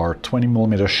 These are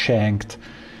 20mm shanked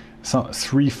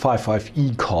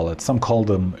 355E collets. Some call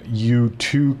them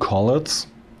U2 collets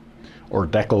or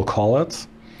Deckel collets.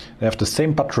 They have the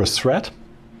same buttress thread,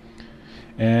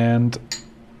 and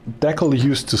Deckel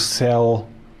used to sell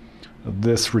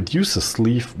this reducer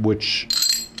sleeve, which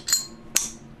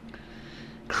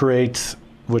create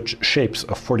which shapes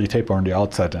a 40 taper on the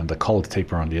outside and a colored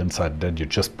taper on the inside, then you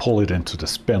just pull it into the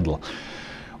spindle.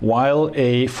 While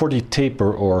a 40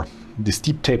 taper or the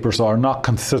steep tapers are not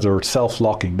considered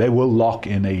self-locking, they will lock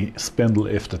in a spindle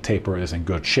if the taper is in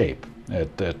good shape.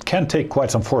 It can take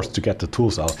quite some force to get the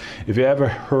tools out. If you ever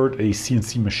heard a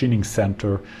CNC machining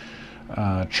center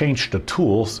change the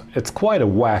tools, it's quite a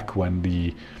whack when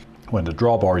the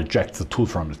drawbar ejects the tool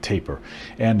from the taper.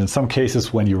 And in some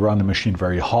cases, when you run the machine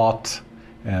very hot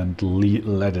and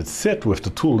let it sit with the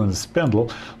tool in the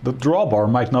spindle, the drawbar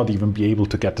might not even be able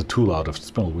to get the tool out of the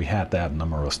spindle. We had that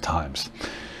numerous times.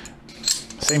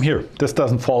 Same here. This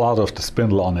doesn't fall out of the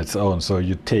spindle on its own. So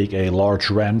you take a large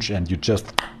wrench and you just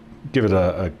give it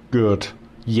a good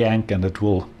yank and it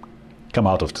will come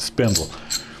out of the spindle.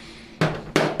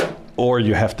 Or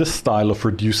you have this style of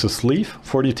reducer sleeve,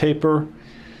 40 taper,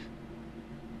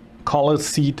 collet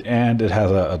seat, and it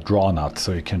has a draw nut,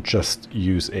 so you can just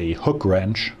use a hook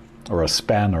wrench or a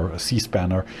spanner, a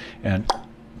C-spanner, and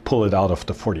pull it out of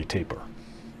the 40 taper.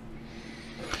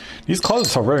 These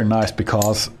collets are very nice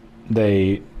because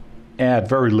they add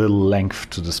very little length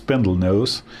to the spindle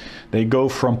nose. They go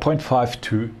from 0.5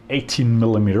 to 18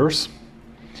 millimeters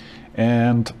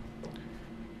and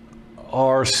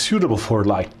are suitable for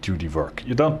light duty work.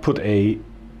 You don't put a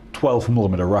 12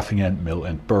 millimeter roughing end mill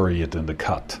and bury it in the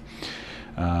cut.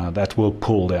 That will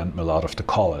pull the end mill out of the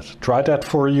collet. Try that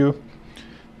for you.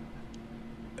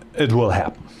 It will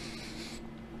happen.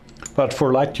 But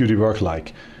for light duty work,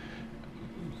 like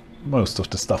most of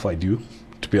the stuff I do,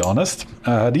 to be honest,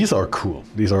 these are cool.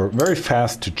 These are very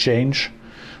fast to change.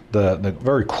 The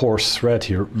very coarse thread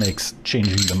here makes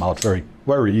changing them out very,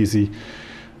 very easy.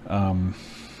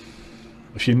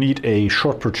 If you need a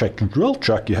short projection drill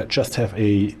chuck, you just have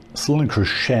a cylindrical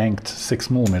shanked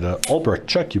 6mm Albrecht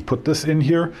chuck. You put this in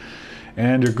here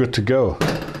and you're good to go.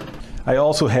 I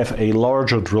also have a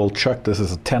larger drill chuck. This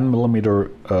is a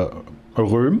 10mm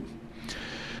Room.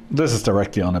 This is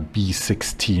directly on a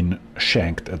B16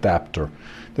 shanked adapter.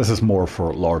 This is more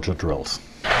for larger drills.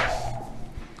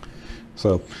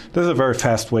 So this is a very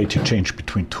fast way to change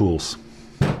between tools.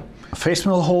 A face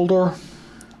mill holder.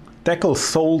 Deckel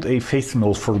sold a face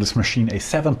mill for this machine, a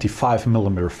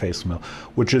 75mm face mill,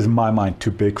 which is in my mind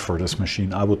too big for this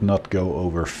machine. I would not go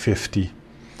over 50.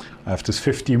 I have this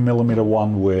 50mm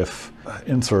one with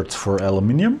inserts for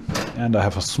aluminium, and I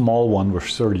have a small one with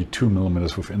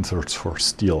 32mm with inserts for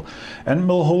steel. End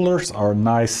mill holders are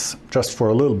nice just for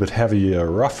a little bit heavier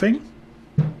roughing,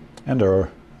 and they're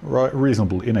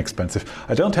reasonably inexpensive.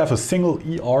 I don't have a single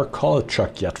ER collet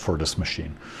chuck yet for this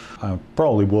machine. I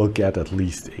probably will get at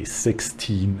least a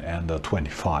 16 and a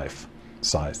 25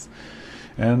 size.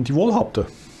 And you will have to.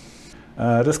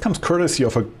 This comes courtesy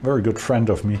of a very good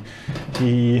friend of me.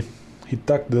 He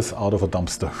dug this out of a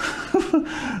dumpster.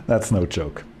 That's no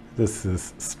joke. This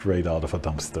is straight out of a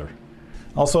dumpster.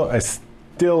 Also, I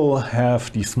still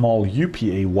have the small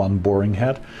UPA1 boring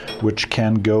head, which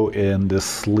can go in this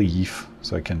sleeve.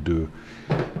 So I can do,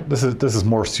 this is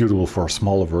more suitable for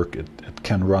smaller work. It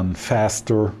can run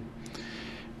faster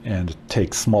and it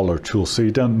takes smaller tools, so you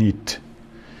don't need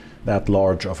that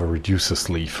large of a reducer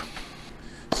sleeve.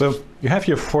 So you have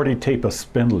your 40 taper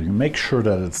spindle, you make sure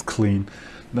that it's clean,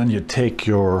 then you take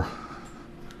your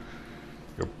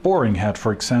boring head,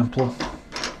 for example,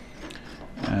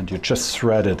 and you just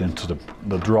thread it into the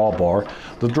drawbar.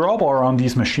 The drawbar on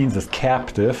these machines is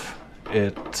captive.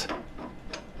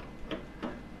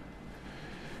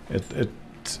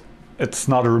 It's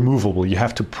not removable. You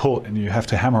have to pull and you have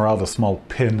to hammer out a small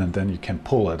pin and then you can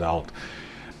pull it out.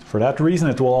 For that reason,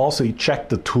 it will also eject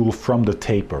the tool from the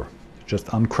taper. Just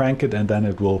uncrank it and then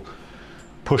it will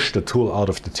push the tool out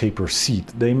of the taper seat.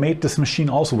 They made this machine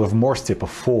also with Morse taper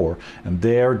 4, and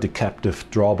there the captive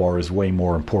drawbar is way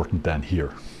more important than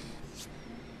here.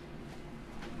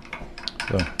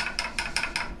 So.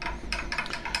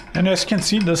 And as you can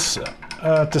see, this,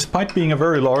 despite being a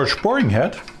very large boring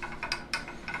head,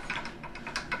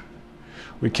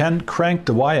 we can crank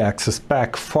the y-axis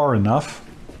back far enough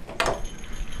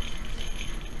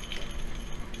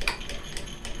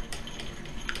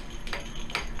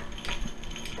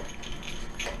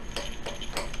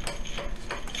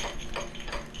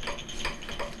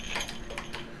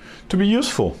to be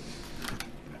useful.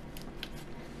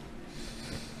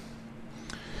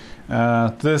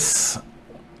 This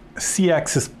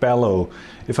C-axis bellow,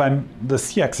 the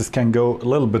C-axis can go a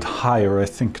little bit higher. I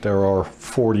think there are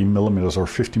 40 millimeters or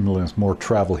 50 millimeters more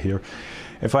travel here.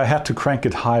 If I had to crank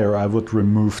it higher, I would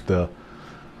remove the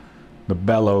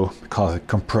bellow because it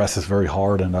compresses very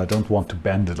hard and I don't want to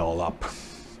bend it all up.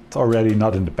 It's already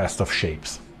not in the best of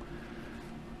shapes.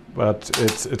 But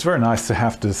it's very nice to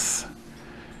have this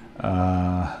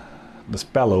this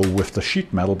bellow with the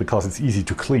sheet metal because it's easy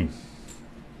to clean.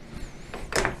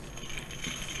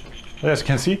 As you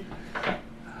can see,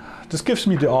 this gives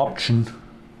me the option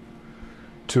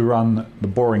to run the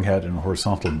boring head in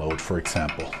horizontal mode, for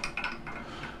example.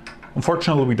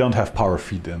 Unfortunately, we don't have power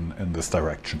feed in this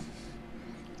direction.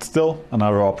 Still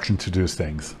another option to do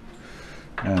things.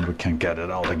 And we can get it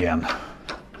out again.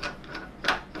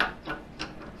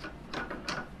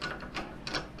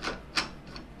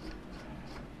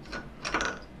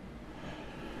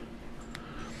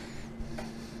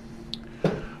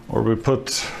 Or we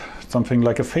put something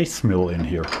like a face mill in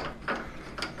here.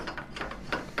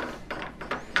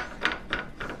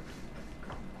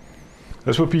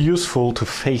 This would be useful to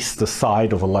face the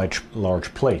side of a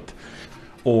large plate,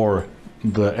 or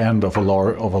the end of a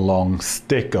long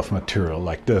stick of material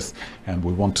like this, and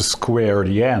we want to square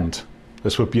the end.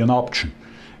 This would be an option.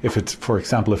 If it's, for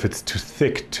example, if it's too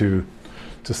thick to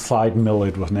side mill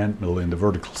it with an end mill in the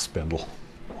vertical spindle.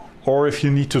 Or if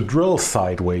you need to drill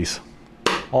sideways,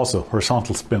 also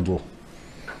horizontal spindle.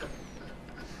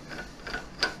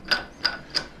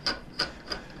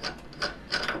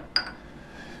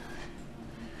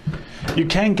 You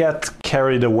can get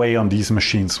carried away on these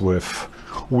machines with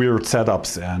weird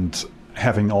setups and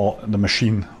having the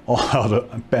machine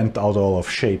bent out all of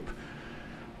shape.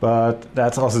 But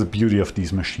that's also the beauty of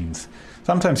these machines.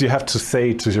 Sometimes you have to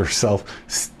say to yourself,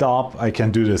 stop, I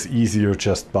can do this easier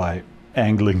just by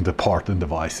angling the part and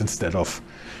device instead of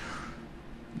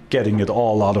getting it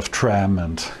all out of tram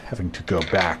and having to go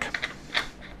back.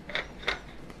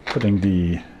 Putting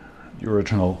the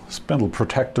original spindle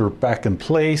protector back in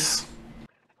place.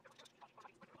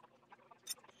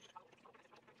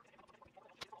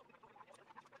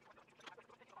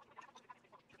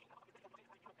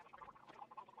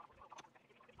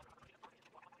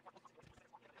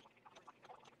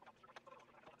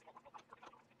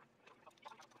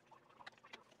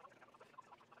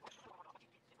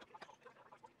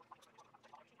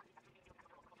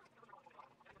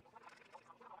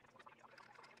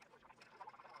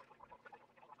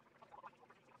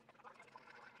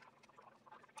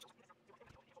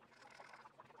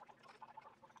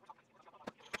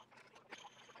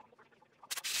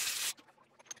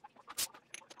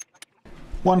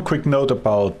 One quick note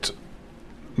about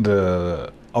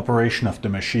the operation of the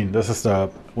machine. This is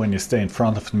when you stay in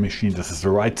front of the machine, this is the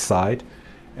right side.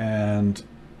 And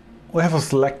we have a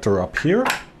selector up here.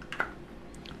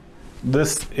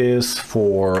 This is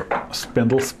for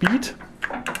spindle speed.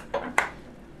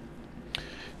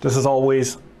 This is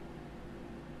always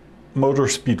motor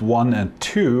speed 1 and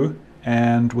 2,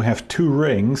 and we have 2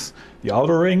 rings. The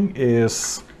outer ring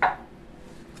is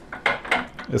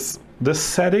this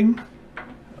setting.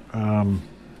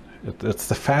 It's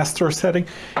the faster setting,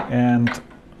 and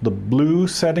the blue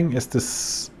setting is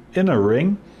this inner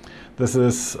ring. This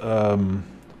is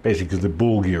basically the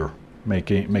bull gear,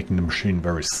 making the machine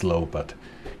very slow but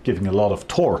giving a lot of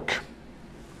torque.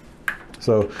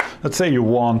 So let's say you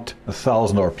want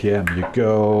 1000 RPM. You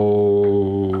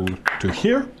go to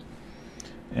here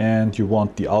and you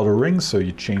want the outer ring, so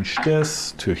you change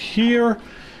this to here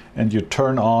and you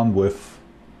turn on with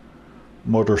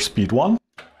motor speed 1.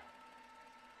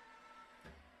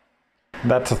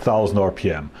 That's 1000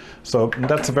 RPM. So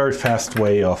that's a very fast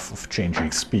way of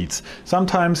changing speeds.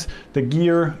 Sometimes the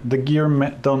gear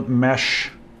don't mesh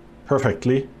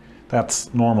perfectly.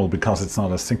 That's normal because it's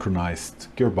not a synchronized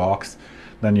gearbox.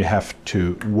 Then you have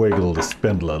to wiggle the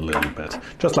spindle a little bit,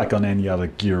 just like on any other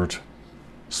geared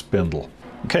spindle.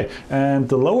 Okay, and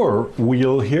the lower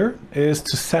wheel here is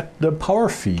to set the power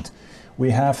feed. We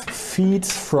have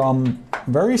feeds from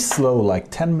very slow,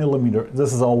 like 10 millimeters.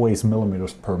 This is always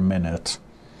millimeters per minute.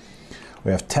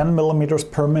 We have 10 millimeters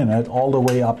per minute all the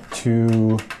way up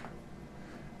to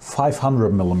 500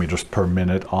 millimeters per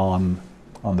minute on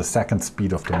the second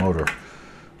speed of the motor.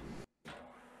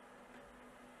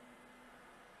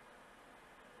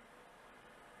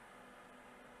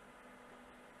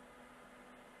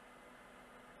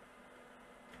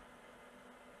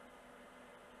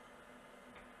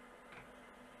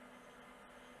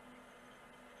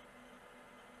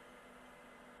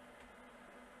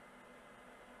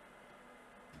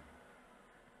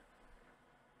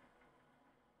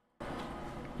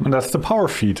 And that's the power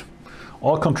feed.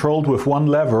 All controlled with one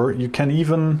lever. You can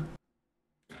even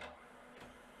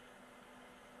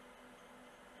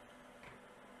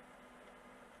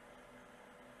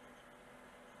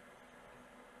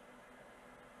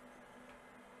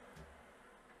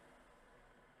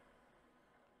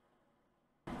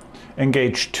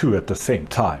engage 2 at the same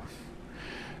time.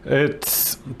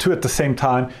 It's two at the same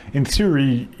time. In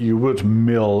theory, you would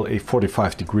mill a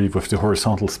 45-degree with the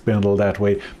horizontal spindle that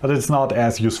way, but it's not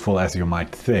as useful as you might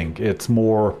think. It's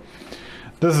more,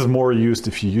 this is more used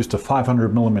if you use a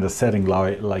 500mm setting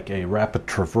like a rapid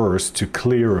traverse to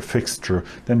clear a fixture.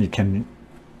 Then you can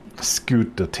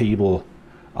scoot the table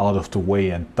out of the way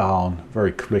and down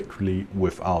very quickly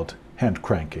without hand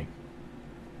cranking.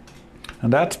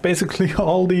 And that's basically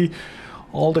all the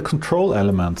control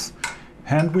elements.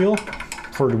 Hand wheel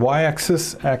for the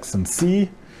y-axis, X and C.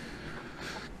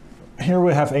 Here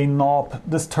we have a knob.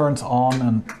 This turns on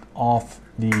and off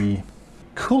the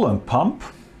coolant pump.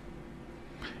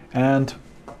 And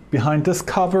behind this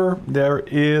cover there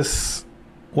is,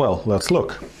 well, let's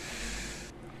look.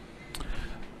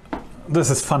 This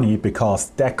is funny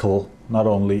because Deckel, not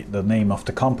only the name of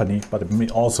the company, but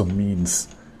it also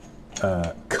means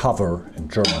cover in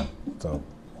German. So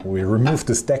we remove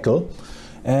this Deckel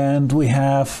and we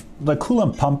have the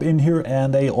coolant pump in here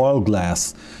and a oil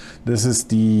glass. This is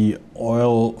the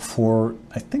oil for,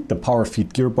 I think, the power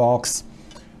feed gearbox.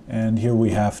 And here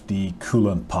we have the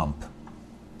coolant pump.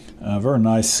 A very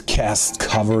nice cast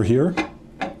cover here.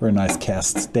 Very nice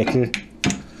cast Deckel.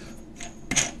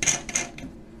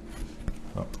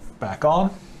 So, back on.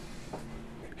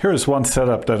 Here's one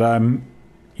setup that I'm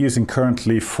using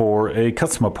currently for a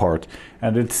customer part.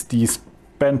 And it's these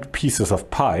bent pieces of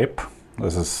pipe.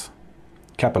 This is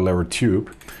capillary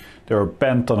tube. They're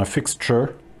bent on a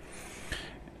fixture,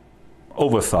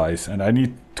 oversized, and I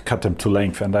need to cut them to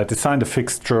length. And I designed a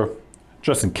fixture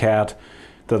just in CAD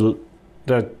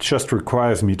that just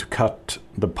requires me to cut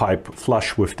the pipe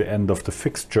flush with the end of the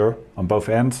fixture on both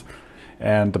ends.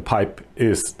 And the pipe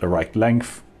is the right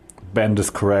length, bend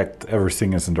is correct,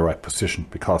 everything is in the right position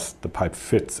because the pipe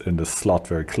fits in the slot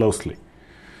very closely.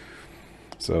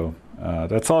 So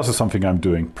that's also something I'm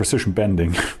doing, precision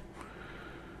bending.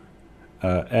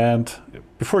 And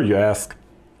before you ask,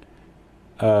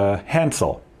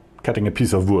 handsaw, cutting a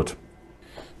piece of wood.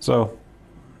 So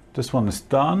this one is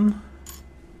done.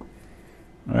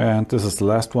 And this is the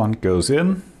last one, goes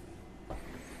in.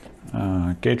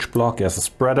 Gauge block as a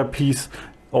spreader piece.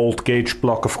 Old gauge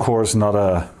block, of course, not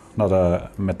a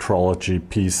metrology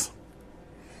piece.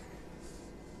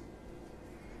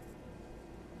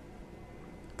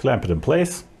 Clamp it in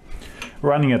place.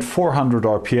 Running at 400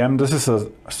 RPM. This is a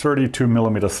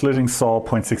 32mm slitting saw,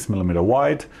 0.6mm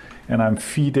wide, and I'm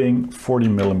feeding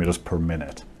 40mm per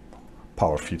minute.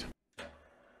 Power feed.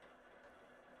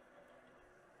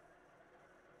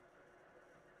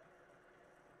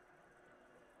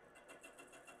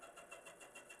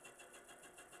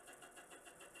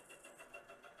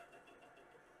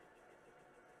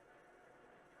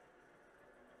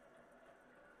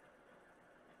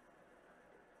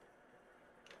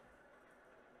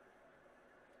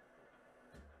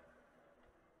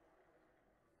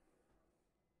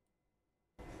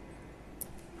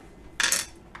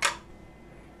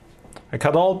 I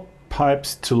cut all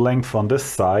pipes to length on this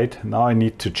side. Now I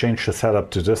need to change the setup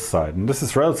to this side. And this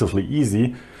is relatively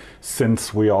easy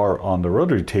since we are on the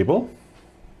rotary table.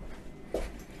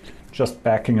 Just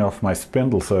backing off my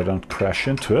spindle so I don't crash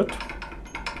into it.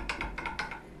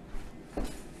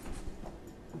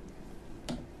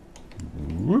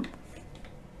 Whoop.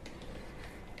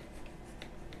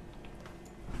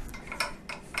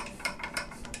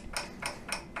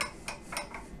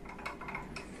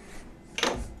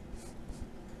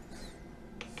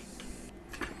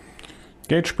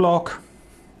 Gauge block.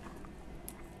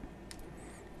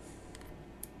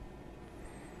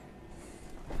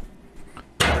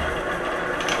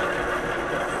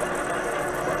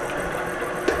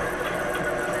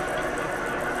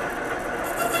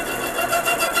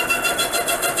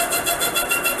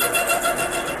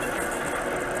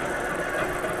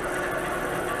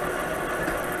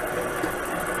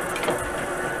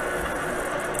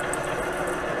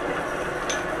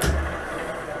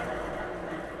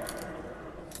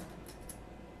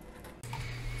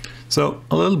 So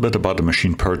a little bit about the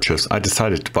machine purchase. I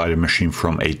decided to buy the machine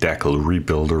from a Deckel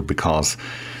rebuilder because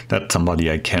that's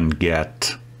somebody I can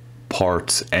get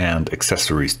parts and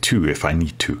accessories to if I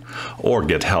need to, or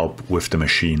get help with the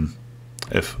machine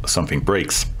if something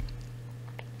breaks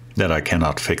that I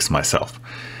cannot fix myself.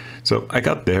 So I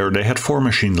got there, they had 4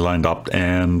 machines lined up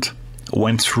and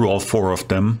went through all 4 of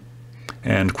them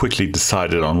and quickly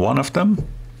decided on one of them.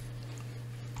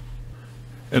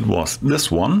 It was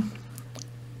this one.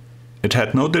 It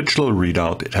had no digital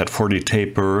readout, it had 40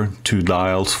 taper, 2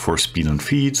 dials for speed and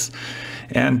feeds,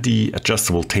 and the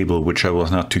adjustable table, which I was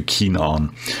not too keen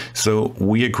on. So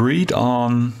we agreed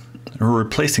on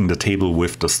replacing the table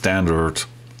with the standard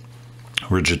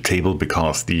rigid table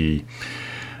because the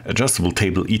adjustable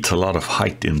table eats a lot of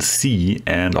height in C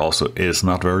and also is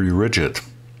not very rigid.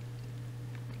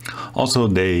 Also,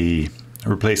 they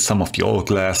replaced some of the oil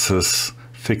glasses,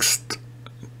 fixed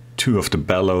 2 of the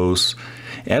bellows,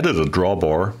 added a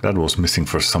drawbar that was missing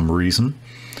for some reason,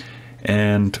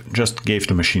 and just gave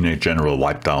the machine a general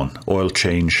wipe down, oil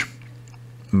change,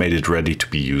 made it ready to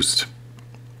be used.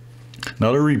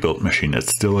 Not a rebuilt machine,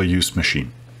 it's still a used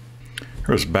machine.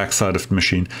 Here's the back side of the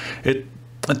machine. It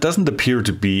doesn't appear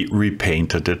to be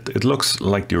repainted. It looks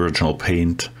like the original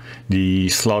paint. The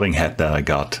slotting head that I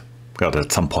got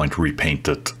at some point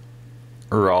repainted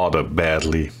rather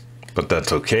badly, but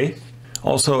that's okay.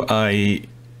 Also, I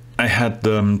had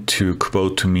them to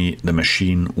quote to me the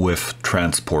machine with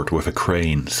transport, with a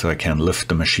crane, so I can lift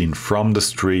the machine from the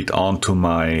street onto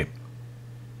my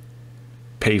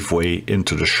paveway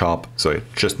into the shop. So I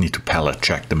just need to pallet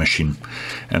jack the machine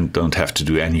and don't have to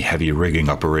do any heavy rigging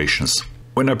operations.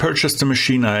 When I purchased the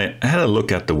machine, I had a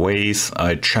look at the ways.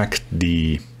 I checked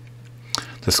the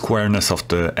squareness of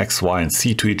the X, Y, and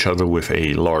Z to each other with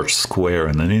a large square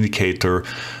and an indicator.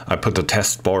 I put the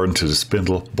test bar into the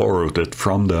spindle, borrowed it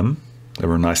from them. They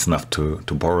were nice enough to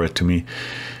borrow it to me.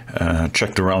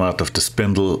 Checked the run out of the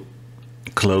spindle,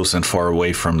 close and far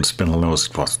away from the spindle nose.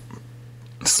 It was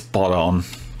spot on.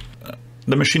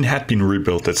 The machine had been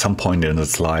rebuilt at some point in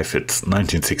its life. It's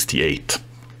 1968,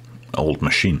 old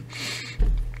machine.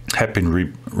 Had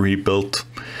been rebuilt,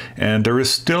 and there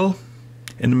is still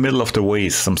in the middle of the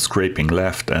ways some scraping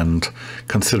left, and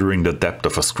considering the depth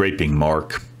of a scraping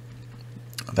mark,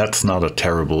 that's not a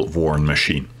terrible worn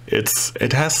machine.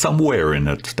 It has some wear in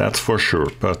it, that's for sure,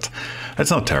 but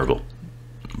it's not terrible.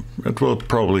 It will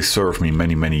probably serve me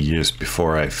many, many years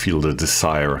before I feel the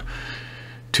desire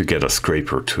to get a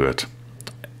scraper to it.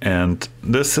 And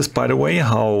this is, by the way,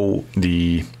 how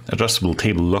the adjustable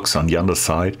table looks on the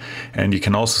underside, and you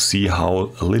can also see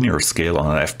how a linear scale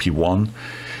on an FP1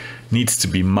 needs to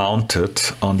be mounted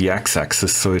on the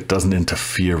x-axis so it doesn't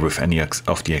interfere with any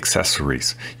of the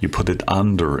accessories. You put it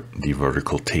under the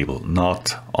vertical table,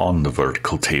 not on the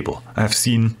vertical table. I've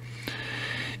seen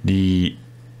the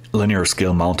linear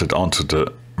scale mounted onto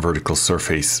the vertical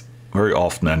surface very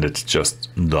often, and it's just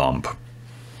dumb.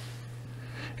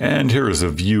 And here is a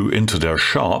view into their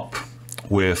shop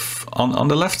with, on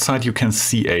the left side you can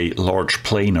see a large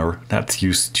planer that's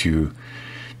used to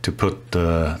put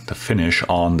the finish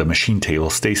on the machine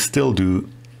tables. They still do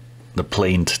the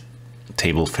planed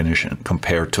table finish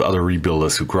compared to other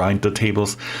rebuilders who grind the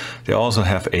tables. They also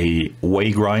have a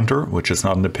way grinder, which is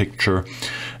not in the picture.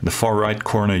 In the far right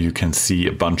corner you can see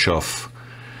a bunch of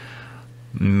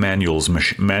manual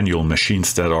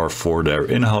machines that are for their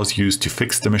in-house use to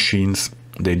fix the machines.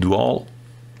 They do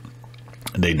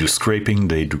scraping,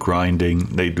 they do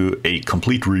grinding, they do a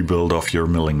complete rebuild of your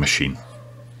milling machine.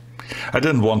 I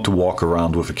didn't want to walk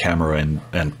around with a camera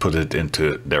and put it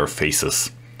into their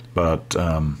faces, but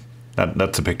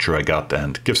that's a picture I got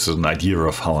and gives us an idea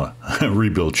of how a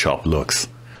rebuild shop looks.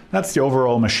 That's the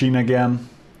overall machine again.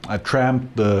 I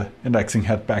trammed the indexing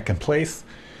head back in place.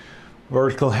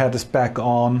 Vertical head is back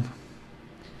on.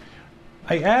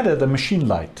 I added a machine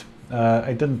light.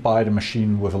 I didn't buy the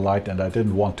machine with a light, and I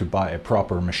didn't want to buy a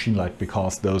proper machine light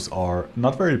because those are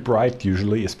not very bright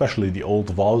usually, especially the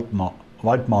old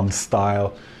Waldmann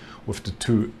style with the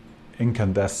 2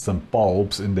 incandescent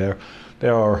bulbs in there. They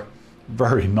are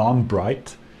very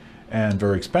non-bright and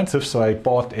very expensive, so I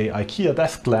bought a IKEA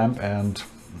desk lamp and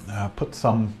put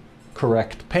some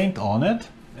correct paint on it.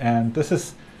 And this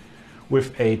is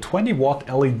with a 20-watt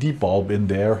LED bulb in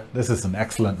there. This is an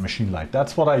excellent machine light.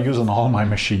 That's what I use on all my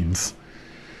machines.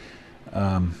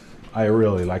 I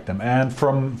really like them. And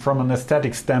from an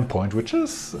aesthetic standpoint, which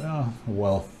is,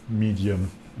 well,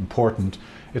 medium important,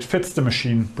 it fits the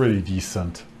machine pretty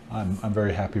decent. I'm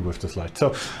very happy with this light.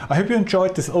 So I hope you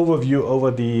enjoyed this overview over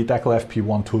the Deckel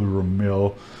FP1 Toolroom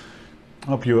mill. I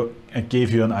hope it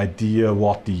gave you an idea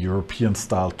what the European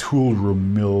style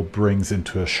toolroom mill brings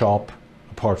into a shop,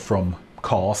 apart from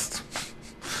cost.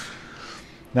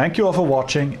 Thank you all for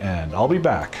watching, and I'll be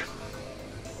back.